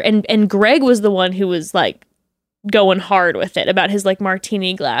after, and Greg was the one who was like going hard with it about his like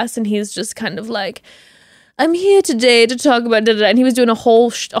martini glass. And he's just kind of like, I'm here today to talk about da-da-da. And he was doing a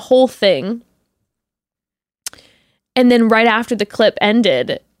whole thing. And then right after the clip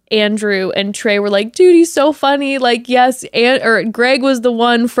ended, Andrew and Trey were like, dude, he's so funny. Like, yes, Greg was the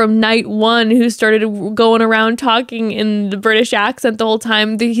one from night one who started going around talking in the British accent the whole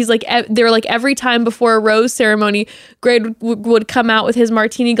time. He's like, they were like, every time before a rose ceremony, Greg would come out with his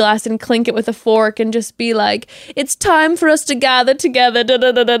martini glass and clink it with a fork and just be like, it's time for us to gather together. Da,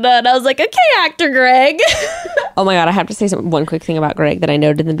 da, da, da, da. And I was like, okay, actor Greg. Oh my God, I have to say one quick thing about Greg that I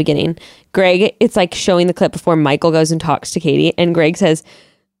noted in the beginning. Greg, it's like showing the clip before Michael goes and talks to Katie, and Greg says,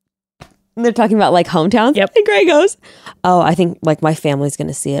 they're talking about like hometowns. Yep. And Greg goes, oh, I think like my family's going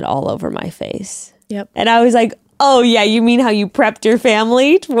to see it all over my face. Yep. And I was like, oh yeah, you mean how you prepped your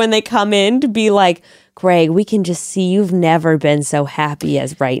family when they come in to be like, Greg, we can just see you've never been so happy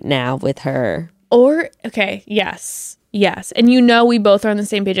as right now with her. Or, okay, yes. And we both are on the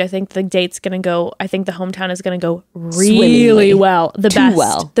same page. I think the date's going to go, I think the hometown is going to go really well.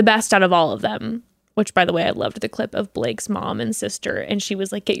 The best out of all of them. Which, by the way, I loved the clip of Blake's mom and sister. And she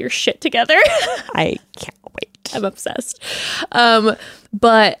was like, get your shit together. I can't wait. I'm obsessed.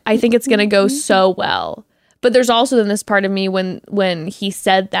 But I think it's going to go so well. But there's also then this part of me when he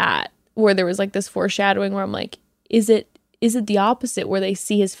said that, where there was like this foreshadowing where I'm like, is it is it the opposite where they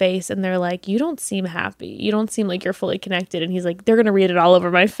see his face and they're like, you don't seem happy. You don't seem like you're fully connected. And he's like, they're going to read it all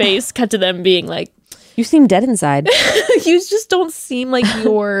over my face. Cut to them being like, you seem dead inside. you just don't seem like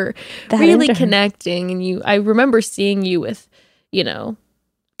you're really connecting. And I remember seeing you with,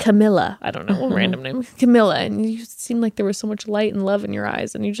 Camilla. I don't know, what random name. Camilla. And you seem like there was so much light and love in your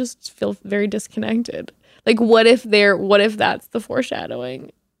eyes and you just feel very disconnected. Like, what if that's the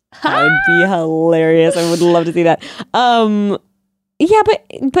foreshadowing? That would be hilarious. I would love to see that. Yeah,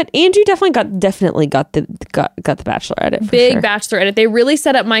 but Andrew definitely got the Bachelor edit. Big sure. Bachelor edit. They really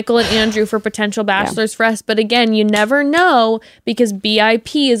set up Michael and Andrew for potential bachelors for us. But again, you never know because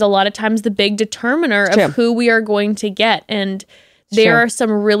BIP is a lot of times the big determiner of who we are going to get. And there are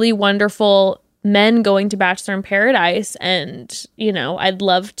some really wonderful men going to Bachelor in Paradise. And, I'd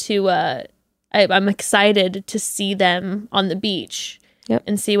love to, I'm excited to see them on the beach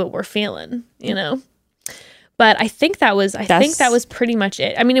and see what we're feeling, But I think that was pretty much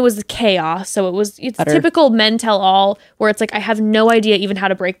it. I mean, it was chaos. So it's typical men tell all where it's like, I have no idea even how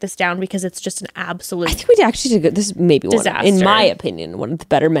to break this down because it's just an absolute I think we actually did good. This is maybe disaster. In my opinion, one of the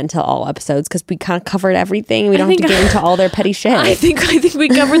better men tell all episodes because we kind of covered everything. We don't have to get into all their petty shit. I think we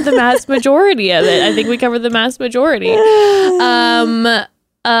covered the mass majority of it.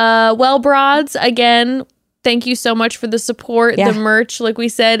 Well, broads, again, thank you so much for the support. The merch, like we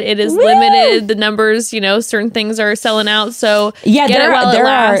said, it is limited. The numbers, certain things are selling out. So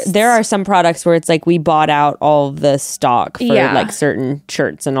there are some products where it's like we bought out all of the stock for like certain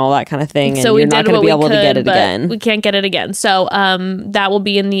shirts and all that kind of thing. And so you're not going to be able to get it again. We can't get it again. So that will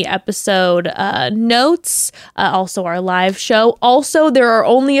be in the episode notes. Also our live show. Also, there are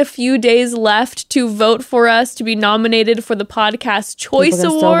only a few days left to vote for us to be nominated for the Podcast Choice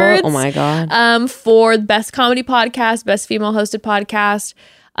Awards. Oh my God. For Best Comedy Podcast, Best Female Hosted Podcast.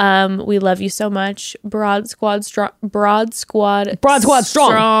 We love you so much. Broad Squad strong.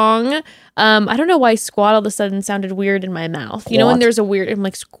 I don't know why squad all of a sudden sounded weird in my mouth. Squad. When there's a weird, I'm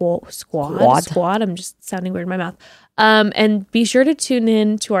like squad. I'm just sounding weird in my mouth. And be sure to tune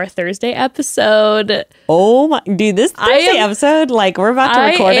in to our Thursday episode. Oh my, dude, this Thursday episode, like we're about to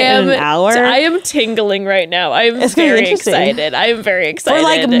record it in an hour. I am tingling right now. It's very excited. I am very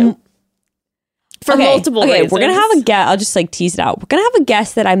excited. For multiple reasons. We're going to have a guest. I'll just tease it out. We're going to have a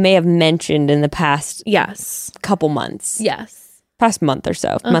guest that I may have mentioned in the past couple months. Yes. Past month or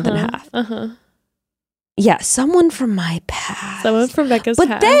so. Month and a half. Yeah, someone from my past. Someone from Becca's past.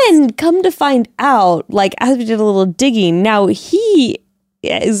 But then come to find out, as we did a little digging, now he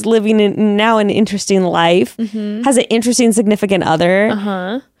is living an interesting life, has an interesting significant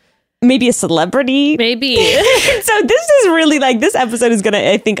other. Maybe a celebrity. Maybe. So this is really this episode is going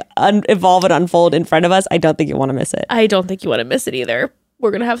to, I think, evolve and unfold in front of us. I don't think you want to miss it. I don't think you want to miss it either. We're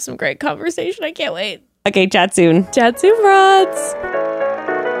going to have some great conversation. I can't wait. Okay, chat soon. Chat soon, broads.